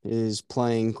is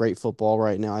playing great football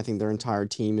right now. I think their entire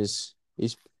team is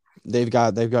they've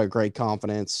got great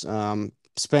confidence.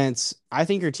 Spence, I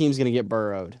think your team's going to get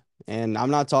burrowed, and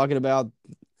I'm not talking about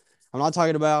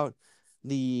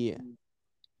the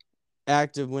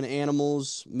act of when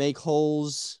animals make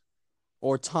holes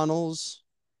or tunnels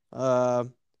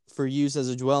for use as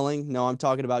a dwelling. No, I'm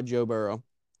talking about Joe Burrow.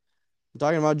 I'm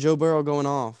talking about Joe Burrow going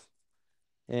off.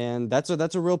 And that's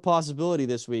a real possibility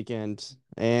this weekend.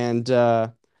 And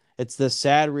it's the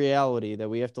sad reality that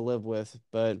we have to live with,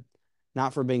 but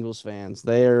not for Bengals fans.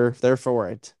 They're for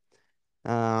it.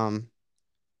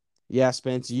 Yeah,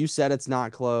 Spence, you said it's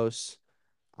not close.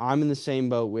 I'm in the same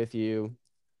boat with you.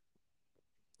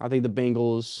 I think the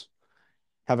Bengals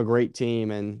have a great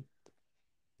team, and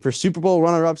for Super Bowl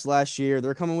runner-ups last year,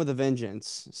 they're coming with a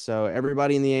vengeance. So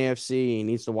everybody in the AFC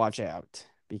needs to watch out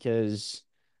because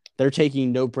they're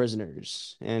taking no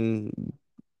prisoners. And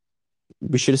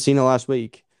we should have seen it last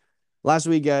week. Last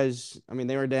week, guys, I mean,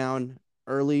 they were down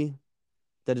early.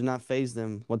 That did not faze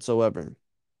them whatsoever.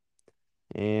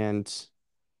 And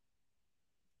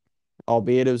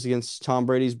albeit it was against Tom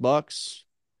Brady's Bucks,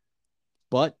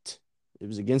 but it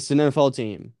was against an NFL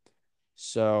team.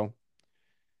 So,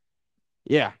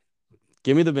 yeah,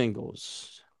 give me the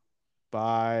Bengals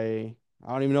by,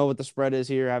 I don't even know what the spread is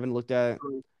here. I haven't looked at it,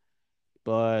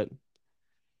 but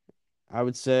I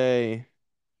would say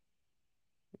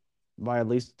by at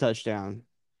least a touchdown.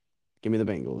 Give me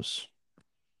the Bengals.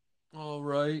 All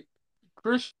right.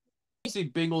 Chris, I see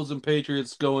Bengals and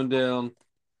Patriots going down.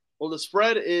 Well, the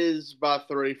spread is by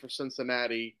 3 for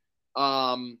Cincinnati.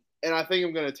 And I think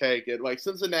I'm going to take it. Like,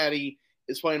 Cincinnati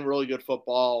is playing really good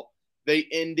football. They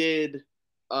ended,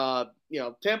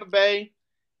 Tampa Bay,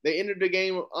 they ended the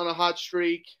game on a hot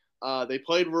streak. They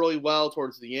played really well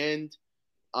towards the end.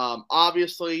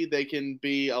 Obviously, they can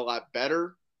be a lot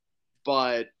better.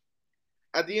 But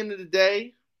at the end of the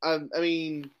day, I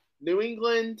mean, New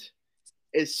England,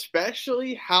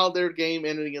 especially how their game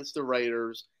ended against the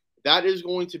Raiders, that is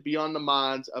going to be on the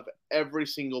minds of every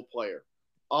single player.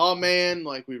 Oh, man,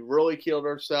 like we really killed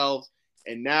ourselves,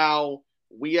 and now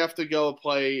we have to go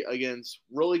play against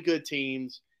really good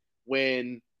teams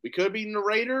when we could have beaten the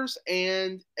Raiders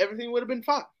and everything would have been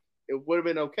fine. it would have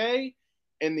been okay,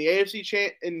 and the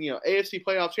AFC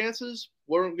playoff chances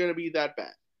weren't going to be that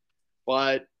bad.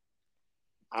 But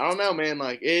I don't know, man.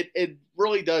 Like it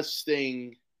really does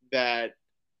sting that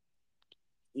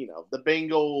the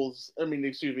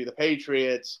the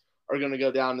Patriots are going to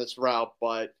go down this route,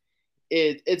 but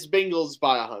it's Bengals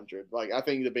by 100. Like I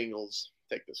think the Bengals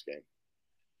take this game.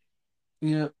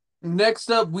 Yeah. Next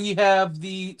up, we have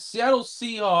the Seattle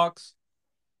Seahawks,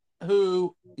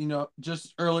 who,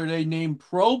 just earlier they named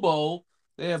Pro Bowl.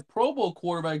 They have Pro Bowl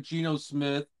quarterback Geno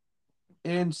Smith,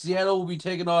 and Seattle will be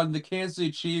taking on the Kansas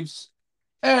City Chiefs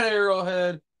at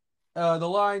Arrowhead. The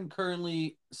line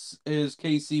currently is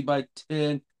KC by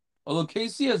 10. Although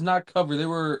KC has not covered. They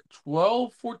were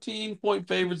 12, 14-point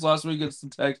favorites last week against the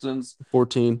Texans.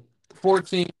 14.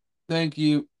 14. Thank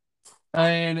you.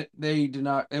 And they did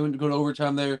not. They went to go to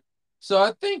overtime there. So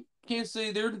I think Kansas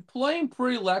City, they're playing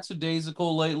pretty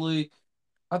lackadaisical lately.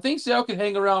 I think Seattle could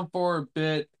hang around for a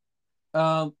bit.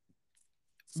 But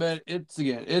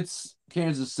it's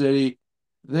Kansas City.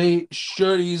 They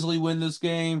should easily win this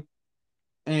game.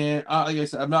 And like I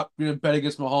said, I'm not going to bet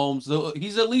against Mahomes. Though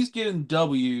he's at least getting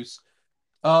W's.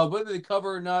 Whether they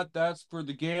cover or not, that's for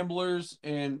the gamblers.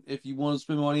 And if you want to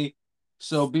spend money,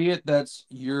 so be it. That's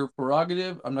your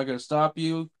prerogative. I'm not going to stop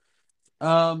you.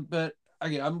 But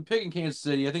again, I'm picking Kansas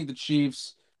City. I think the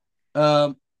Chiefs,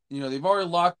 they've already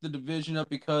locked the division up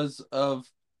because of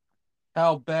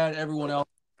how bad everyone else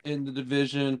in the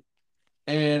division.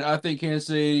 And I think Kansas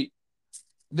City,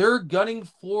 they're gunning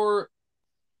for,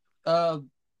 their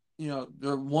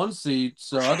 1 seed.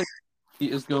 So I think he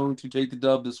is going to take the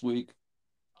dub this week.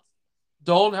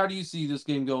 Dalton, how do you see this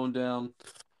game going down?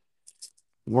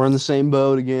 We're in the same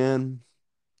boat again.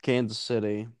 Kansas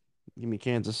City. Give me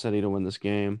Kansas City to win this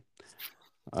game.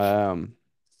 I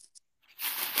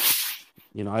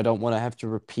don't want to have to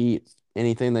repeat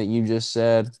anything that you just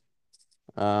said.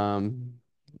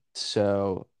 It's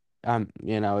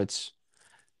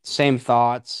same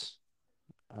thoughts.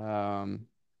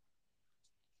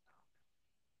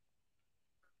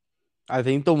 I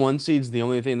think the 1 seed's the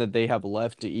only thing that they have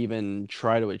left to even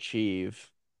try to achieve.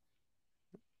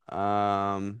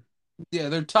 Yeah,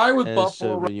 they're tied with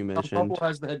Buffalo. What you mentioned. Buffalo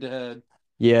has the head-to-head.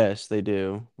 Yes, they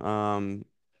do.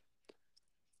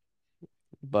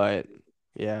 But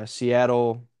yeah,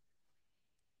 Seattle,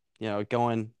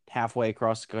 going halfway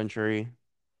across the country.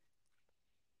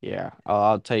 Yeah,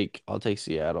 I'll take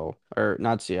Seattle, or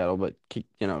not Seattle, but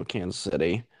Kansas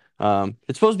City.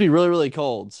 It's supposed to be really, really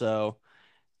cold. So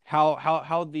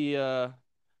how the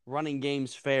running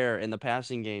games fare and the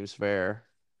passing games fare,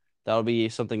 that'll be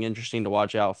something interesting to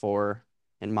watch out for,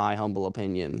 in my humble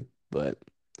opinion. But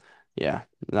yeah,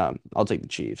 I'll take the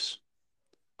Chiefs.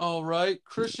 All right,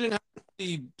 Christian, how do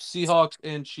you see Seahawks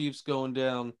and Chiefs going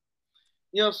down?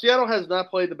 Seattle has not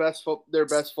played their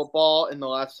best football in the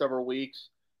last several weeks.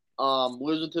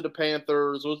 Losing to the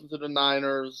Panthers, losing to the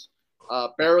Niners,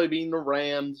 barely beating the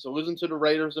Rams, losing to the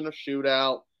Raiders in a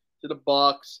shootout, to the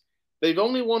Bucks. They've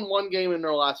only won 1 game in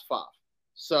their last 5.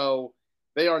 So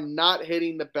they are not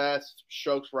hitting the best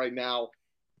strokes right now,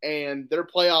 and their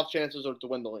playoff chances are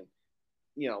dwindling.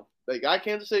 They got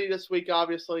Kansas City this week,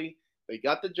 obviously. They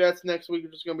got the Jets next week,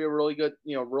 which is going to be a really good,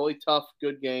 really tough,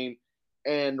 good game.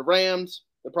 And the Rams,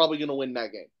 they're probably going to win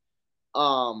that game.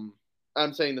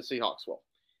 I'm saying the Seahawks will.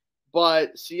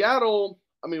 But Seattle,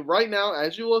 right now,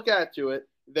 as you look at it,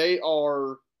 they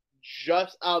are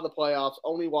just out of the playoffs.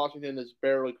 Only Washington is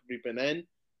barely creeping in.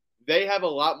 They have a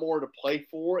lot more to play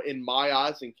for, in my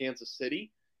eyes, than Kansas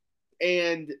City.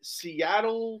 And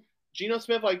Seattle, Geno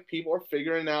Smith, people are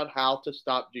figuring out how to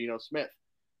stop Geno Smith.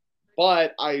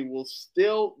 But I will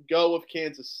still go with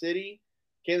Kansas City.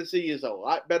 Kansas City is a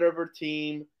lot better of a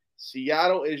team.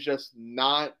 Seattle is just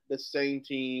not the same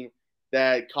team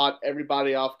that caught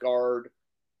everybody off guard,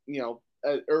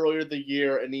 earlier the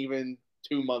year and even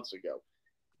 2 months ago.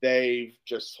 They've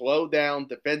just slowed down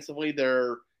defensively.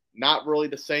 They're not really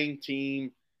the same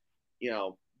team.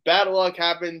 Bad luck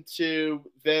happened to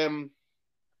them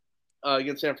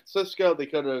against San Francisco. They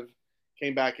could have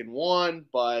came back and won,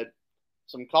 but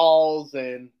some calls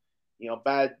and,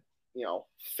 bad,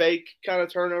 fake kind of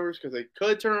turnovers, because they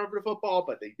could turn over the football,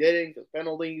 but they didn't because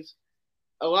penalties.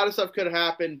 A lot of stuff could have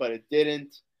happened, but it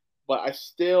didn't. But I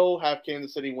still have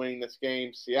Kansas City winning this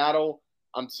game. Seattle,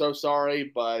 I'm so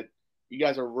sorry, but you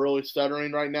guys are really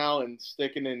stuttering right now and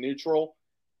sticking in neutral.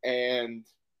 And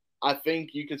I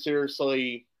think you could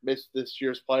seriously miss this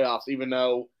year's playoffs, even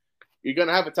though you're going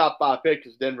to have a top 5 pick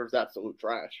because Denver's absolute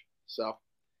trash. So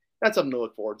that's something to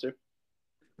look forward to.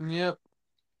 Yep.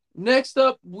 Next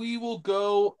up, we will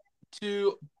go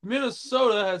to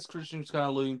Minnesota, as Christian's kind of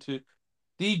alluding to.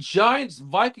 The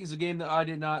Giants-Vikings, a game that I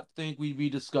did not think we'd be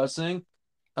discussing.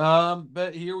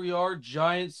 But here we are,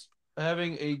 Giants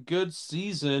having a good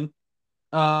season.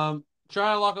 Trying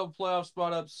to lock up a playoff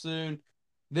spot up soon.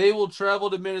 They will travel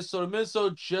to Minnesota.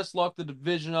 Minnesota just locked the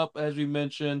division up, as we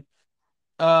mentioned.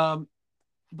 Believe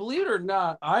it or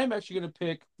not, I'm actually going to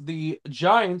pick the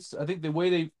Giants. I think the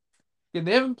way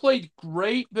they haven't played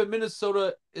great, but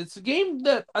Minnesota, it's a game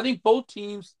that I think both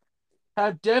teams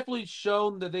have definitely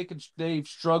shown that they've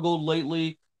struggled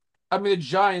lately. I mean, the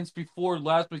Giants before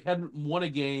last week hadn't won a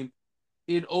game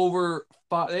in over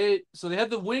 5. So they had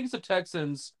the win against the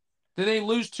Texans, then they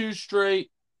lose 2 straight,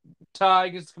 tie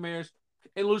against the Commanders,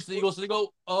 and lose to the Eagles. So they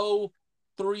go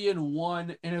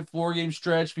 0-3-1 in a 4-game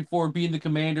stretch before beating the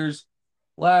Commanders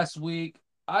last week.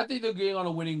 I think they're getting on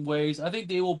a winning ways. I think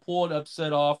they will pull an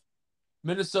upset off.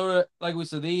 Minnesota, like we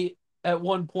said, they at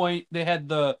one point they had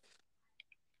the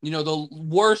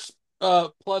worst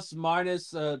plus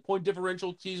minus point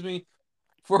differential,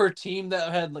 for a team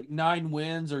that had like 9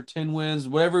 wins or 10 wins,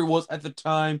 whatever it was at the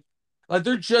time. Like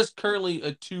they're just currently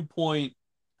a 2-point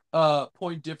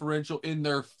point differential in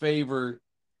their favor.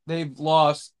 They've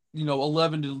lost,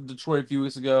 11 to Detroit a few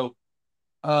weeks ago.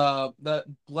 That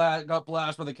got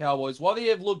blasted by the Cowboys. While they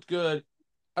have looked good,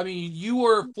 I mean, you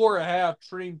were 4.5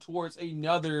 trending towards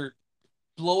another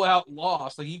blowout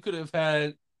loss. Like you could have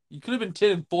been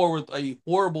 10-4 with a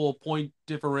horrible point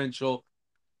differential.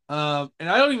 And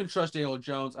I don't even trust Daniel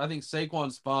Jones. I think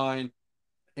Saquon's fine.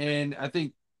 And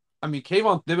Kayvon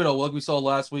Thibodeau, like we saw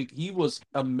last week, he was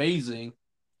amazing.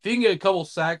 If he can get a couple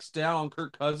sacks down on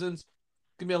Kirk Cousins,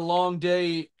 it's going to be a long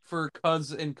day for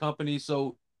Cousins and company.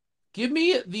 So give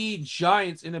me the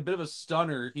Giants in a bit of a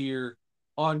stunner here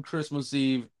on Christmas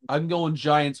Eve. I'm going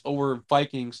Giants over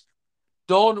Vikings.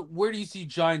 Dawn, where do you see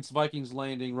Giants-Vikings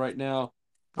landing right now?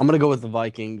 I'm gonna go with the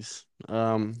Vikings.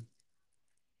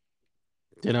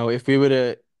 If we would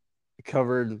have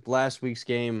covered last week's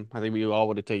game, I think we all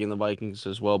would have taken the Vikings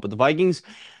as well. But the Vikings,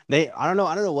 I don't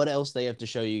know what else they have to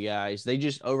show you guys. They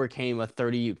just overcame a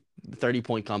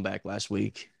 30-point comeback last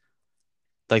week,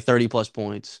 like 30 plus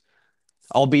points,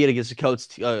 albeit against a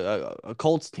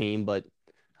Colts team. But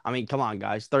I mean, come on,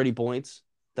 guys, 30 points.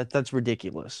 That's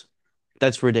ridiculous.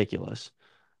 That's ridiculous.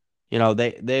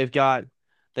 They've got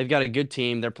a good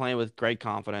team. They're playing with great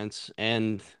confidence,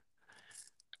 and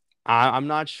I'm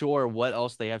not sure what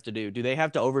else they have to do. Do they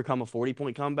have to overcome a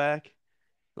 40-point comeback?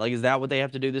 Like, is that what they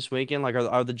have to do this weekend? Like,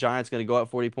 are the Giants going to go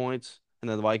up 40 points and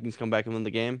then the Vikings come back and win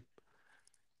the game?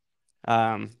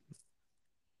 Um,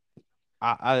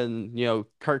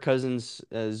 Kirk Cousins,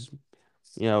 as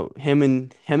him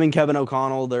and Kevin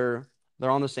O'Connell, they're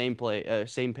on the same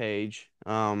page.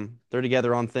 They're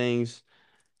together on things.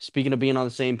 Speaking of being on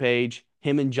the same page,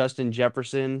 him and Justin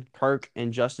Jefferson, Kirk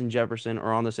and Justin Jefferson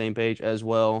are on the same page as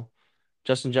well.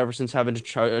 Justin Jefferson's having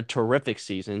a terrific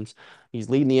season. He's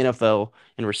leading the NFL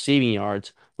in receiving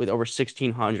yards with over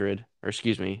 1,600, or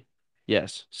excuse me,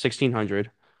 yes, 1,600.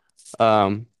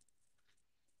 And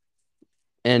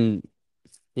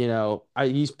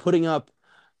he's putting up,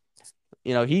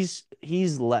 he's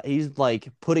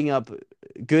like putting up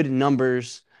good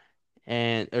numbers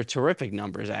or terrific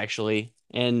numbers actually,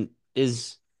 and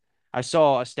I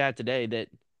saw a stat today that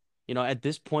at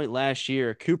this point last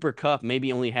year, Cooper Kupp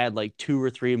maybe only had like 2 or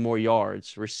 3 more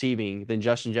yards receiving than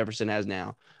Justin Jefferson has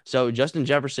now. So Justin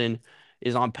Jefferson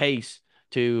is on pace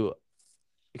to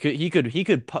he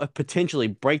could potentially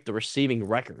break the receiving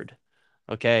record.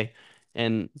 Okay,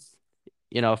 and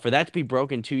for that to be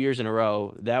broken 2 years in a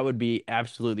row, that would be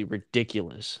absolutely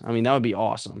ridiculous. I mean, that would be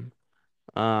awesome.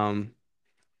 And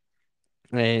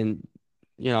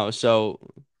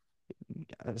so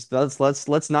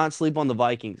let's not sleep on the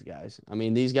Vikings, guys. I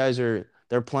mean, these guys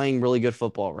they're playing really good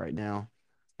football right now.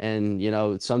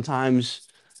 And sometimes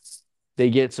they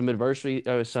get some adversity,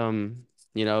 some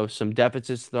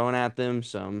deficits thrown at them,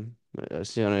 some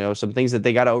some things that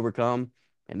they got to overcome,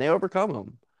 and they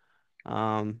overcome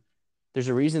them. There's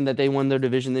a reason that they won their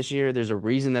division this year. There's a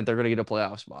reason that they're going to get a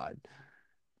playoff spot.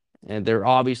 And they're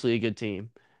obviously a good team.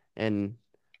 And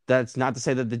that's not to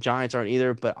say that the Giants aren't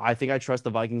either, but I think I trust the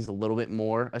Vikings a little bit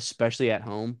more, especially at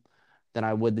home, than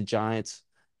I would the Giants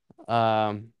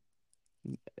when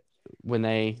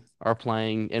they are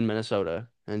playing in Minnesota.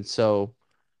 And so,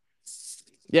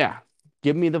 yeah,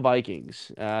 give me the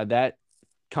Vikings. That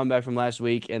comeback from last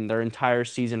week and their entire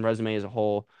season resume as a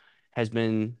whole has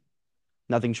been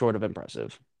nothing short of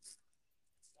impressive.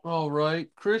 All right.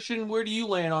 Christian, where do you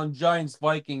land on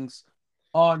Giants-Vikings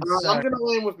on Saturday? I'm going to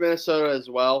land with Minnesota as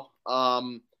well.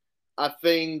 I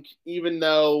think even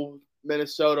though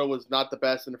Minnesota was not the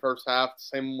best in the first half,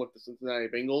 same with the Cincinnati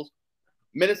Bengals,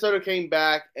 Minnesota came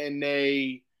back and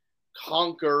they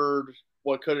conquered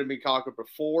what couldn't be conquered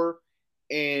before,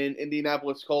 and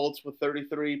Indianapolis Colts with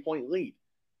 33-point lead.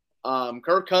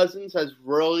 Kirk Cousins has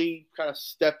really kind of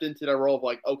stepped into the role of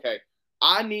like, okay,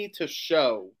 I need to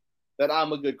show that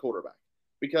I'm a good quarterback,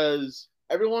 because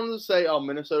everyone will say, oh,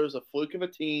 Minnesota's a fluke of a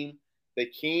team. They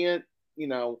can't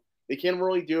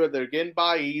really do it. They're getting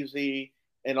by easy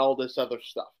and all this other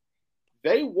stuff.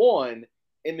 They won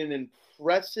in an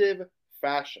impressive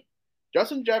fashion.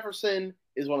 Justin Jefferson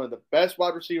is one of the best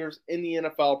wide receivers in the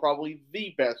NFL, probably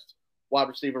the best wide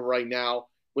receiver right now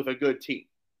with a good team.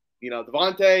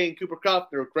 Devontae and Cooper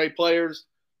Kupp, they're great players,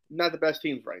 not the best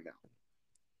teams right now.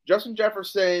 Justin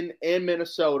Jefferson and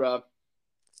Minnesota,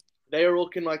 they are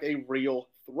looking like a real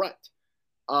threat.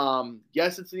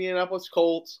 Yes, it's the Indianapolis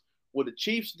Colts. Would the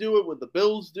Chiefs do it? Would the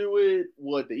Bills do it?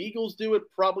 Would the Eagles do it?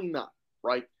 Probably not,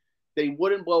 right? They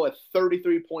wouldn't blow a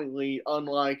 33-point lead,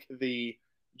 unlike the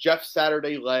Jeff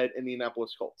Saturday-led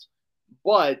Indianapolis Colts.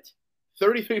 But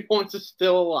 33 points is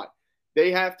still a lot.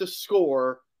 They have to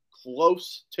score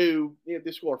close to, if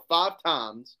they score 5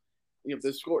 times, if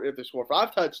they score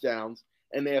 5 touchdowns,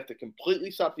 and they have to completely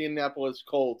stop the Indianapolis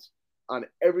Colts on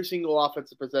every single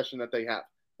offensive possession that they have.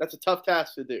 That's a tough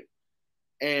task to do.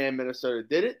 And Minnesota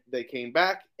did it. They came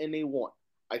back, and they won.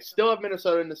 I still have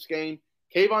Minnesota in this game.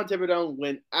 Kayvon Thibodeau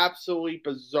went absolutely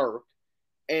berserk.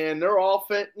 And their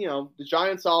offense, the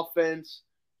Giants' offense,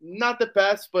 not the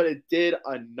best, but it did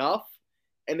enough.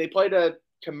 And they played a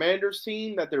Commanders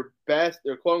team that their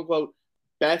quote-unquote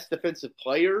best defensive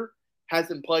player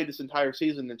hasn't played this entire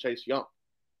season than Chase Young.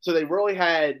 So they really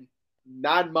had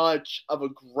not much of a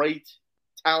great,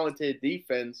 talented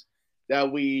defense that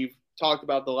we've talked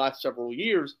about the last several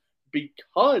years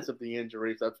because of the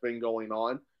injuries that's been going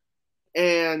on.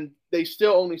 And they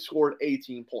still only scored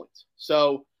 18 points.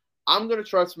 So I'm going to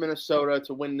trust Minnesota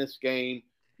to win this game.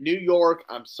 New York,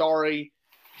 I'm sorry.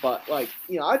 But,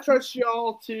 I trust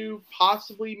y'all to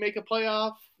possibly make a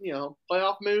playoff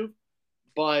move.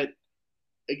 But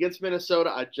against Minnesota,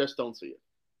 I just don't see it.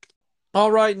 All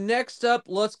right, next up,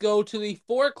 let's go to the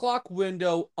 4 o'clock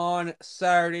window on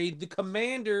Saturday. The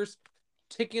Commanders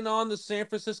taking on the San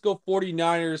Francisco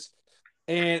 49ers.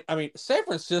 And, San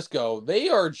Francisco, they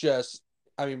are just,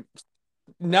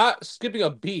 not skipping a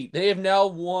beat. They have now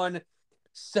won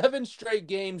 7 straight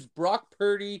games. Brock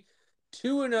Purdy,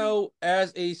 2-0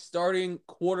 as a starting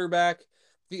quarterback.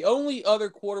 The only other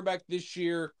quarterback this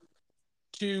year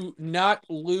to not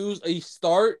lose a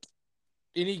start.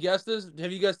 Any guesses?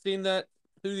 Have you guys seen that?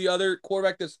 Who the other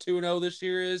quarterback that's 2-0 this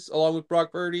year is, along with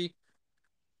Brock Purdy?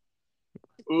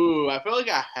 Ooh, I feel like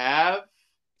I have.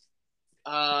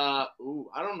 I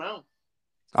don't know.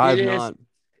 I've not.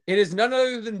 It is none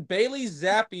other than Bailey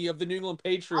Zappi of the New England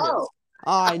Patriots. Oh.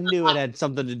 I knew it had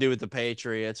something to do with the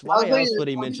Patriots. Why else would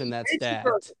he mention that stat?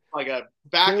 Like a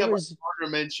backup Gardner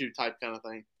Minshew type kind of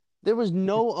thing. There was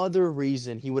no other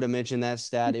reason he would have mentioned that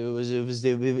stat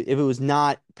if it was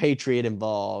not Patriot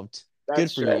involved.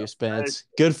 Good for you, Spence.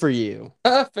 Good for you.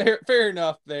 Fair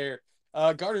enough there.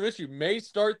 Gardner Minshew may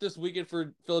start this weekend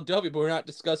for Philadelphia, but we're not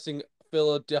discussing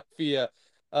Philadelphia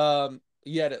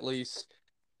yet, at least.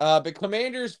 But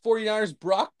Commanders, 49ers,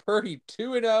 Brock Purdy,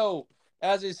 2-0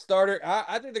 as a starter.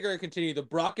 I think they're going to continue the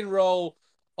Brock and roll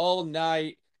all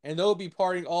night, and they'll be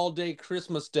partying all day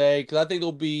Christmas Day, because I think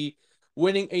they'll be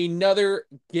winning another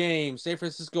game. San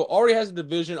Francisco already has a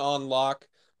division on lock.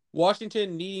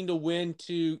 Washington needing to win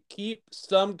to keep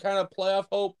some kind of playoff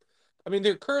hope.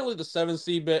 They're currently the 7th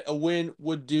seed, but a win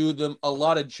would do them a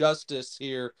lot of justice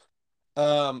here.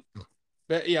 But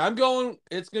yeah, it's going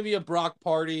to be a Brock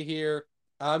party here.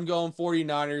 I'm going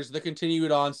 49ers. They continue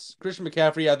it on. Christian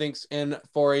McCaffrey, I think, is in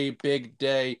for a big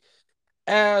day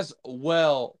as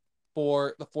well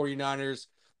for the 49ers.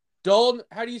 Dalton,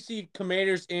 how do you see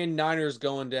Commanders and Niners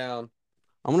going down?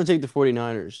 I'm going to take the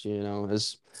 49ers,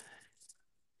 as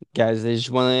guys, they just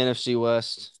won the NFC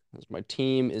West. As my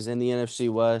team is in the NFC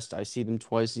West. I see them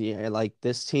twice a year.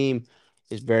 This team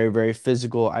is very, very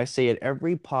physical. I say it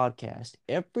every podcast,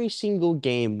 every single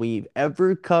game we've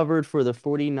ever covered for the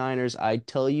 49ers. I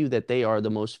tell you that they are the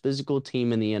most physical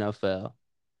team in the NFL.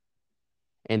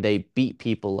 And they beat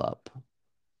people up.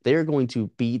 They're going to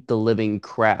beat the living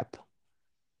crap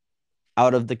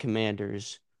out of the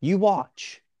Commanders. You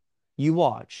watch.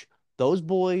 Those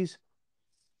boys,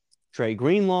 Trey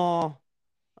Greenlaw,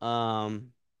 the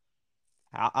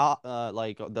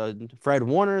Fred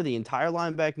Warner, the entire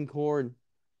linebacking core.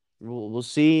 We'll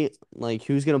see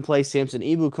who's gonna play Samson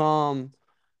Ebukam,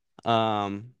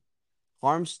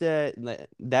 Armstead,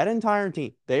 that entire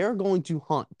team. They are going to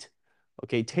hunt.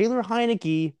 Okay, Taylor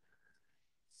Heineke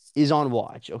is on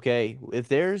watch. Okay, if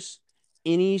there's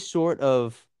any sort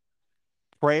of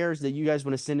prayers that you guys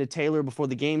want to send to Taylor before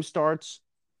the game starts,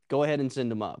 go ahead and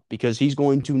send them up because he's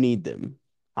going to need them.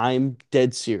 I'm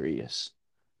dead serious.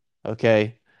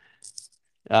 Okay.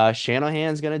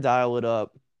 Shanahan's going to dial it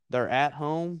up. They're at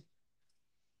home.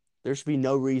 There should be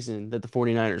no reason that the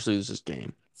 49ers lose this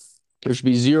game. There should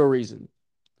be zero reason.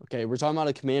 Okay, we're talking about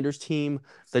a Commanders team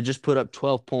that just put up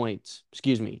 12 points,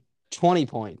 20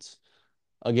 points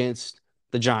against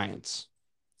the Giants,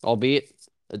 albeit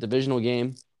a divisional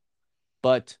game.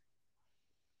 But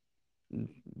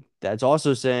that's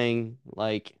also saying,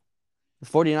 like, the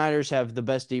 49ers have the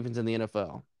best defense in the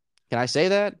NFL. Can I say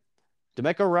that?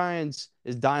 DeMeco Ryans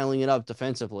is dialing it up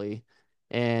defensively,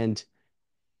 and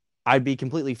I'd be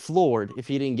completely floored if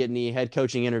he didn't get any head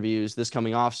coaching interviews this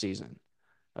coming off season.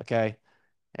 Okay.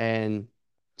 And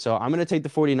so I'm going to take the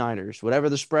 49ers. Whatever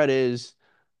the spread is,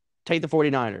 take the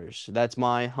 49ers. That's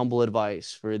my humble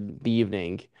advice for the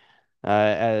evening,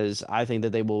 as I think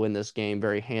that they will win this game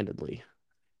very handedly.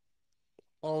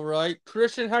 All right.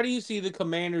 Christian, how do you see the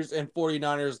Commanders and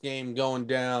 49ers game going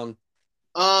down?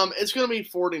 It's going to be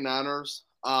 49ers.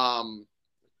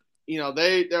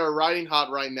 They're riding hot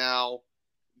right now.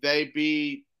 They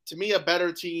beat, to me, a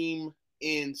better team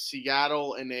in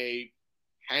Seattle, and they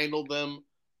handled them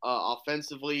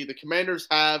offensively. The Commanders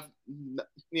have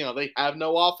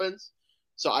no offense,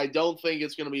 so I don't think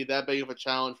it's going to be that big of a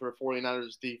challenge for the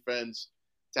 49ers defense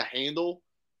to handle.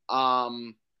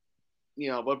 But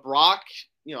Brock,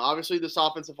 obviously this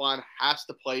offensive line has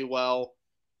to play well.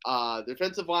 The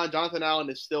defensive line, Jonathan Allen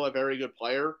is still a very good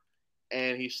player,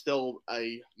 and he's still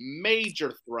a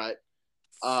major threat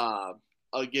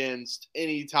against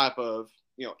any type of,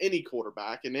 any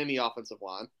quarterback in any offensive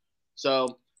line.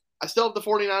 So I still have the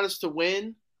 49ers to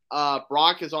win.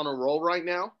 Brock is on a roll right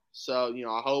now. So,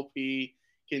 I hope he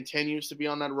continues to be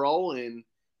on that roll and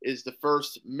is the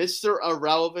first Mr.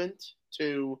 Irrelevant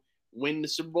to win the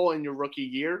Super Bowl in your rookie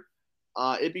year.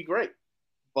 It'd be great.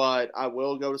 But I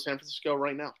will go to San Francisco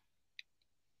right now.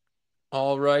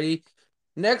 All righty.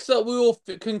 Next up, we will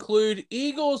conclude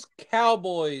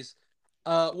Eagles-Cowboys.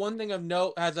 One thing of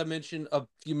note, as I mentioned a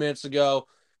few minutes ago,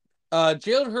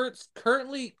 Jalen Hurts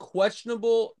currently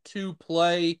questionable to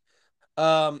play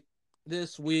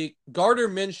this week. Gardner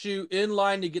Minshew in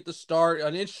line to get the start.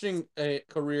 An interesting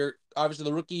career. Obviously,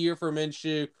 the rookie year for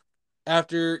Minshew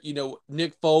after,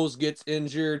 Nick Foles gets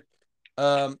injured.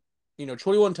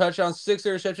 21 touchdowns, 6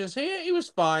 interceptions. He was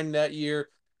fine that year.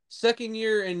 Second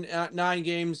year in 9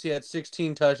 games, he had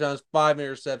 16 touchdowns, 5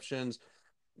 interceptions.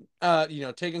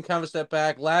 Taking kind of a step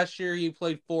back. Last year, he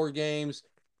played 4 games,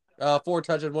 4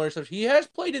 touchdowns, 1 interception. He has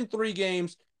played in 3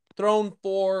 games, thrown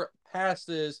 4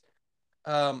 passes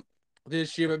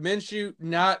this year. But Minshew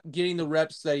not getting the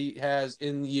reps that he has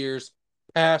in years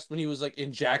past when he was like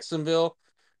in Jacksonville.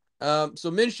 So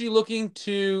Minshew looking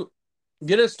to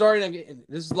get us started.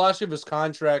 This is last year of his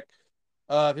contract,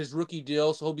 his rookie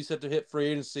deal, so he'll be set to hit free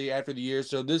agency after the year.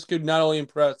 So this could not only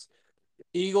impress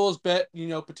Eagles, but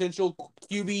potential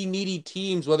QB needy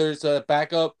teams, whether it's a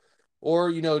backup or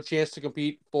a chance to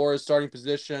compete for a starting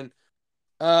position.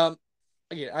 Again,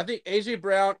 I think AJ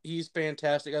Brown, he's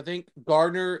fantastic. I think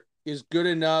Gardner is good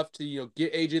enough to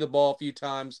get AJ the ball a few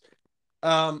times.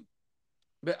 But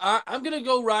I'm gonna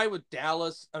go ride with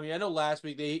Dallas. I mean, I know last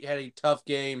week they had a tough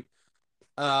game.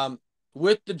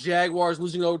 With the Jaguars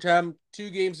losing overtime 2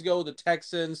 games ago, the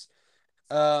Texans,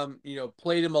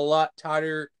 played them a lot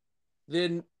tighter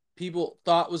than people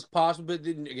thought was possible. But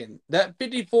then again, that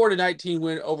 54-19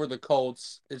 win over the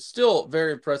Colts, it's still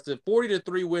very impressive.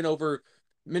 40-3 win over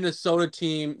Minnesota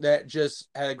team that just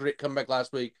had a great comeback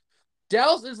last week.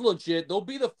 Dallas is legit. They'll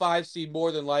be the 5 seed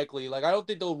more than likely. Like, I don't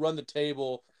think they'll run the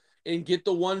table and get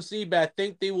the 1 seed, but I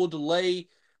think they will delay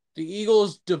the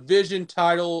Eagles' division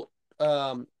title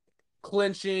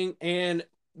clinching and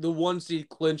the 1 seed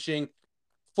clinching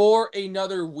for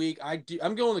another week.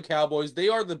 I'm going the Cowboys. They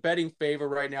are the betting favorite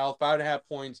right now, 5.5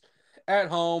 points at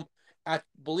home. I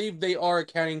believe they are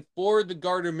accounting for the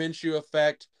Gardner Minshew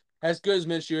effect. As good as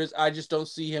Minshew is, I just don't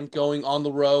see him going on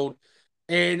the road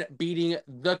and beating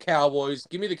the Cowboys.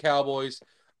 Give me the Cowboys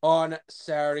on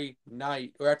Saturday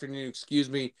night or afternoon, excuse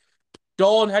me.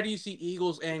 Dolan, how do you see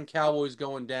Eagles and Cowboys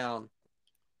going down?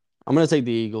 I'm going to take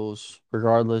the Eagles,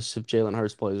 regardless if Jalen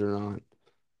Hurts plays or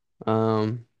not.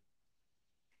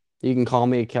 You can call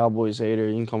me a Cowboys hater.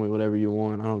 You can call me whatever you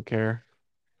want. I don't care.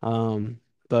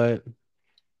 But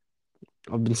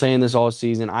I've been saying this all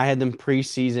season. I had them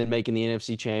preseason making the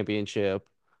NFC Championship.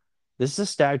 This is a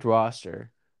stacked roster.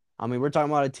 I mean, we're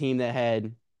talking about a team that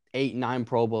had 8, 9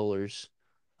 Pro Bowlers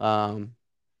when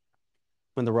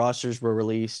the rosters were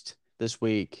released this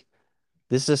week.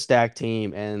 this is a stacked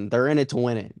team, and they're in it to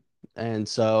win it. And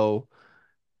so,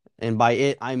 and by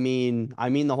it, I mean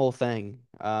the whole thing.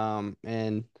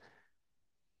 And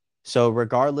so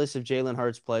regardless if Jalen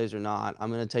Hurts plays or not,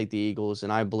 I'm going to take the Eagles,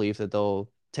 and I believe that they'll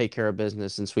take care of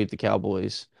business and sweep the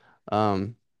Cowboys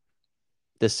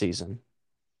this season.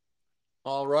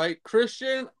 All right.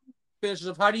 Christian finishes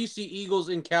up. How do you see Eagles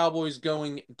and Cowboys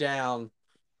going down?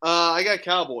 I got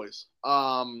Cowboys.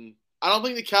 I don't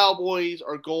think the Cowboys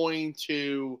are going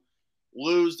to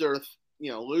lose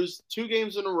lose 2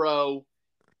 games in a row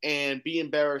and be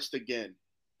embarrassed again.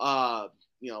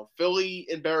 Philly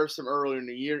embarrassed them earlier in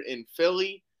the year in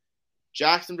Philly.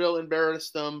 Jacksonville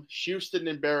embarrassed them. Houston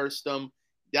embarrassed them.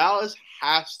 Dallas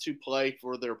has to play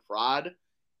for their pride.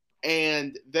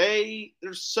 And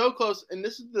they're so close. And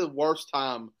this is the worst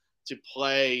time to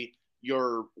play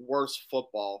your worst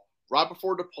football. Right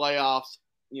before the playoffs,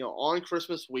 on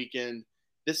Christmas weekend.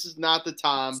 This is not the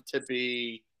time to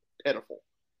be pitiful.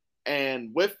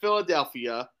 And with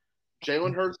Philadelphia,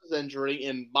 Jalen Hurts' injury,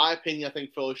 in my opinion, I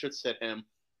think Philly should sit him.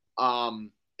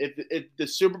 If the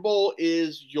Super Bowl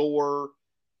is if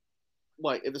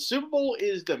the Super Bowl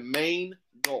is the main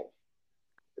goal,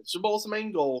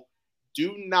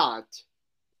 do not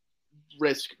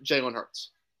risk Jalen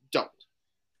Hurts. Don't.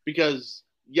 Because,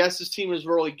 yes, this team is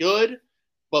really good,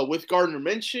 but with Gardner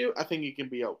Minshew, I think it can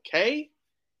be okay.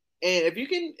 And if you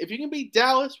can beat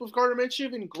Dallas with Gardner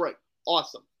Minshew, then great.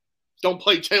 Awesome. Don't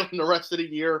play Jalen the rest of the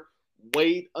year.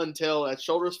 Wait until that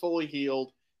shoulder's fully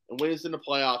healed, and when he's in the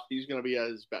playoffs, he's going to be at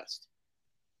his best.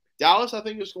 Dallas, I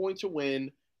think, is going to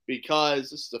win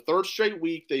because this is the 3rd straight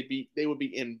week they would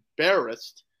be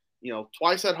embarrassed,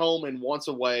 twice at home and once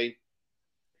away.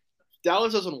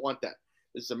 Dallas doesn't want that.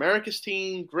 This is America's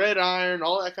team, gridiron,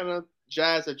 all that kind of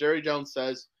jazz that Jerry Jones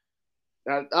says.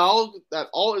 That all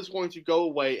is going to go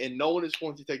away, and no one is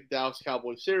going to take the Dallas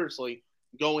Cowboys seriously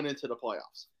going into the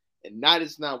playoffs. And that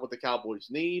is not what the Cowboys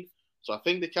need. So I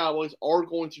think the Cowboys are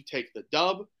going to take the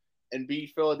dub and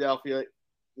beat Philadelphia.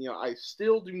 I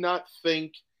still do not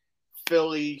think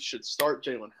Philly should start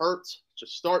Jalen Hurts.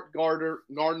 Just start Gardner.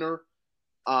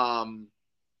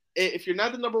 If you're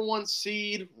not the number 1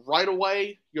 seed right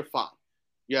away, you're fine.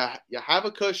 You have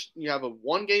a cushion. You have a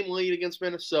 1-game lead against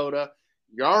Minnesota.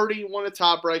 You already won a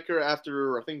tiebreaker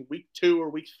after, I think, week 2 or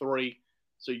week 3.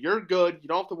 So you're good. You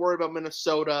don't have to worry about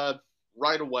Minnesota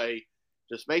right away.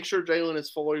 Just make sure Jalen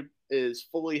is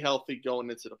fully healthy going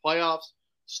into the playoffs.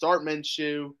 Start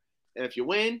Minshew. And if you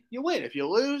win, you win. If you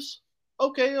lose,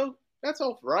 okay, that's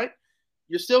all right.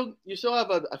 You still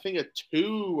have I think a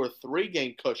 2 or 3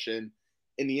 game cushion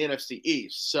in the NFC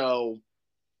East. So,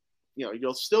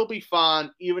 you'll still be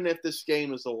fine even if this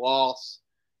game is a loss.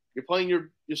 You're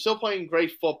still playing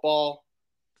great football.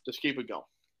 Just keep it going.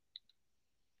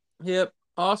 Yep.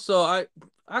 Also, I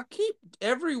keep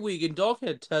every week, and Dog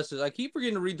had tested, I keep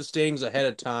forgetting to read the standings ahead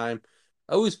of time.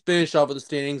 I always finish off with the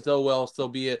standings, oh well, so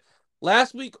be it.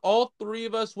 Last week, all 3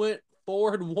 of us went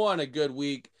 4-1, a good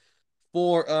week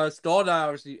for us. Dawn and I,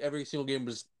 obviously, every single game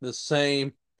was the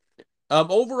same.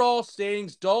 Overall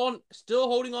standings, Dawn still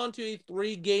holding on to a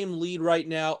 3-game lead right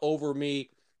now over me.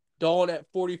 Dawn at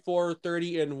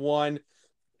 44-30-1.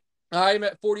 I'm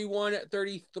at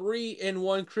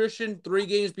 41-33-1. Christian, 3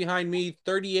 games behind me,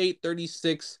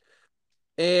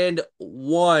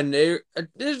 38-36-1.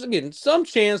 There's, again, some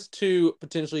chance to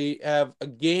potentially have a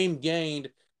game gained.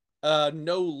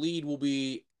 No lead will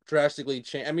be drastically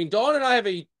changed. I mean, Dawn and I have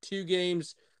 2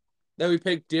 games that we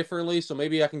picked differently, so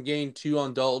maybe I can gain 2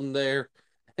 on Dalton there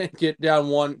and get down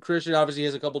 1. Christian obviously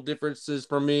has a couple differences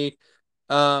from me,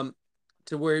 to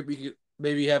where we could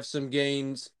maybe have some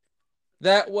gains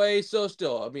that way. So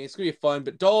still, I mean, it's going to be fun.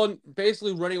 But Dalton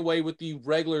basically running away with the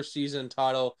regular season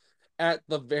title at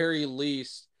the very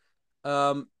least.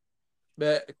 But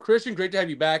Christian, great to have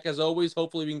you back as always.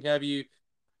 Hopefully we can have you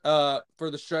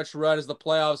for the stretch run as the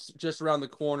playoffs just around the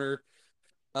corner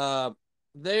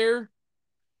there.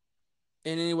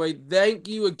 And anyway, thank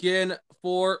you again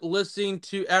for listening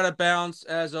to Out of Bounds.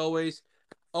 As always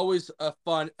a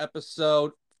fun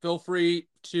episode. Feel free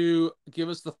to give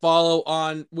us the follow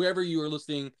on wherever you are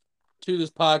listening to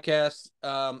this podcast.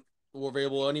 We're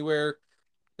available anywhere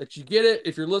that you get it.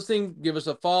 If you're listening, give us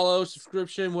a follow,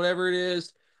 subscription, whatever it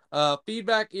is.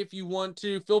 Feedback if you want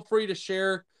to. Feel free to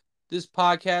share this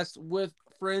podcast with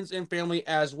friends and family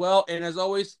as well. And as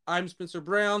always, I'm Spencer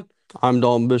Brown. I'm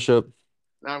Dalton Bishop.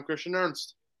 And I'm Christian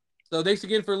Ernst. So thanks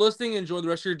again for listening. Enjoy the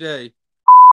rest of your day.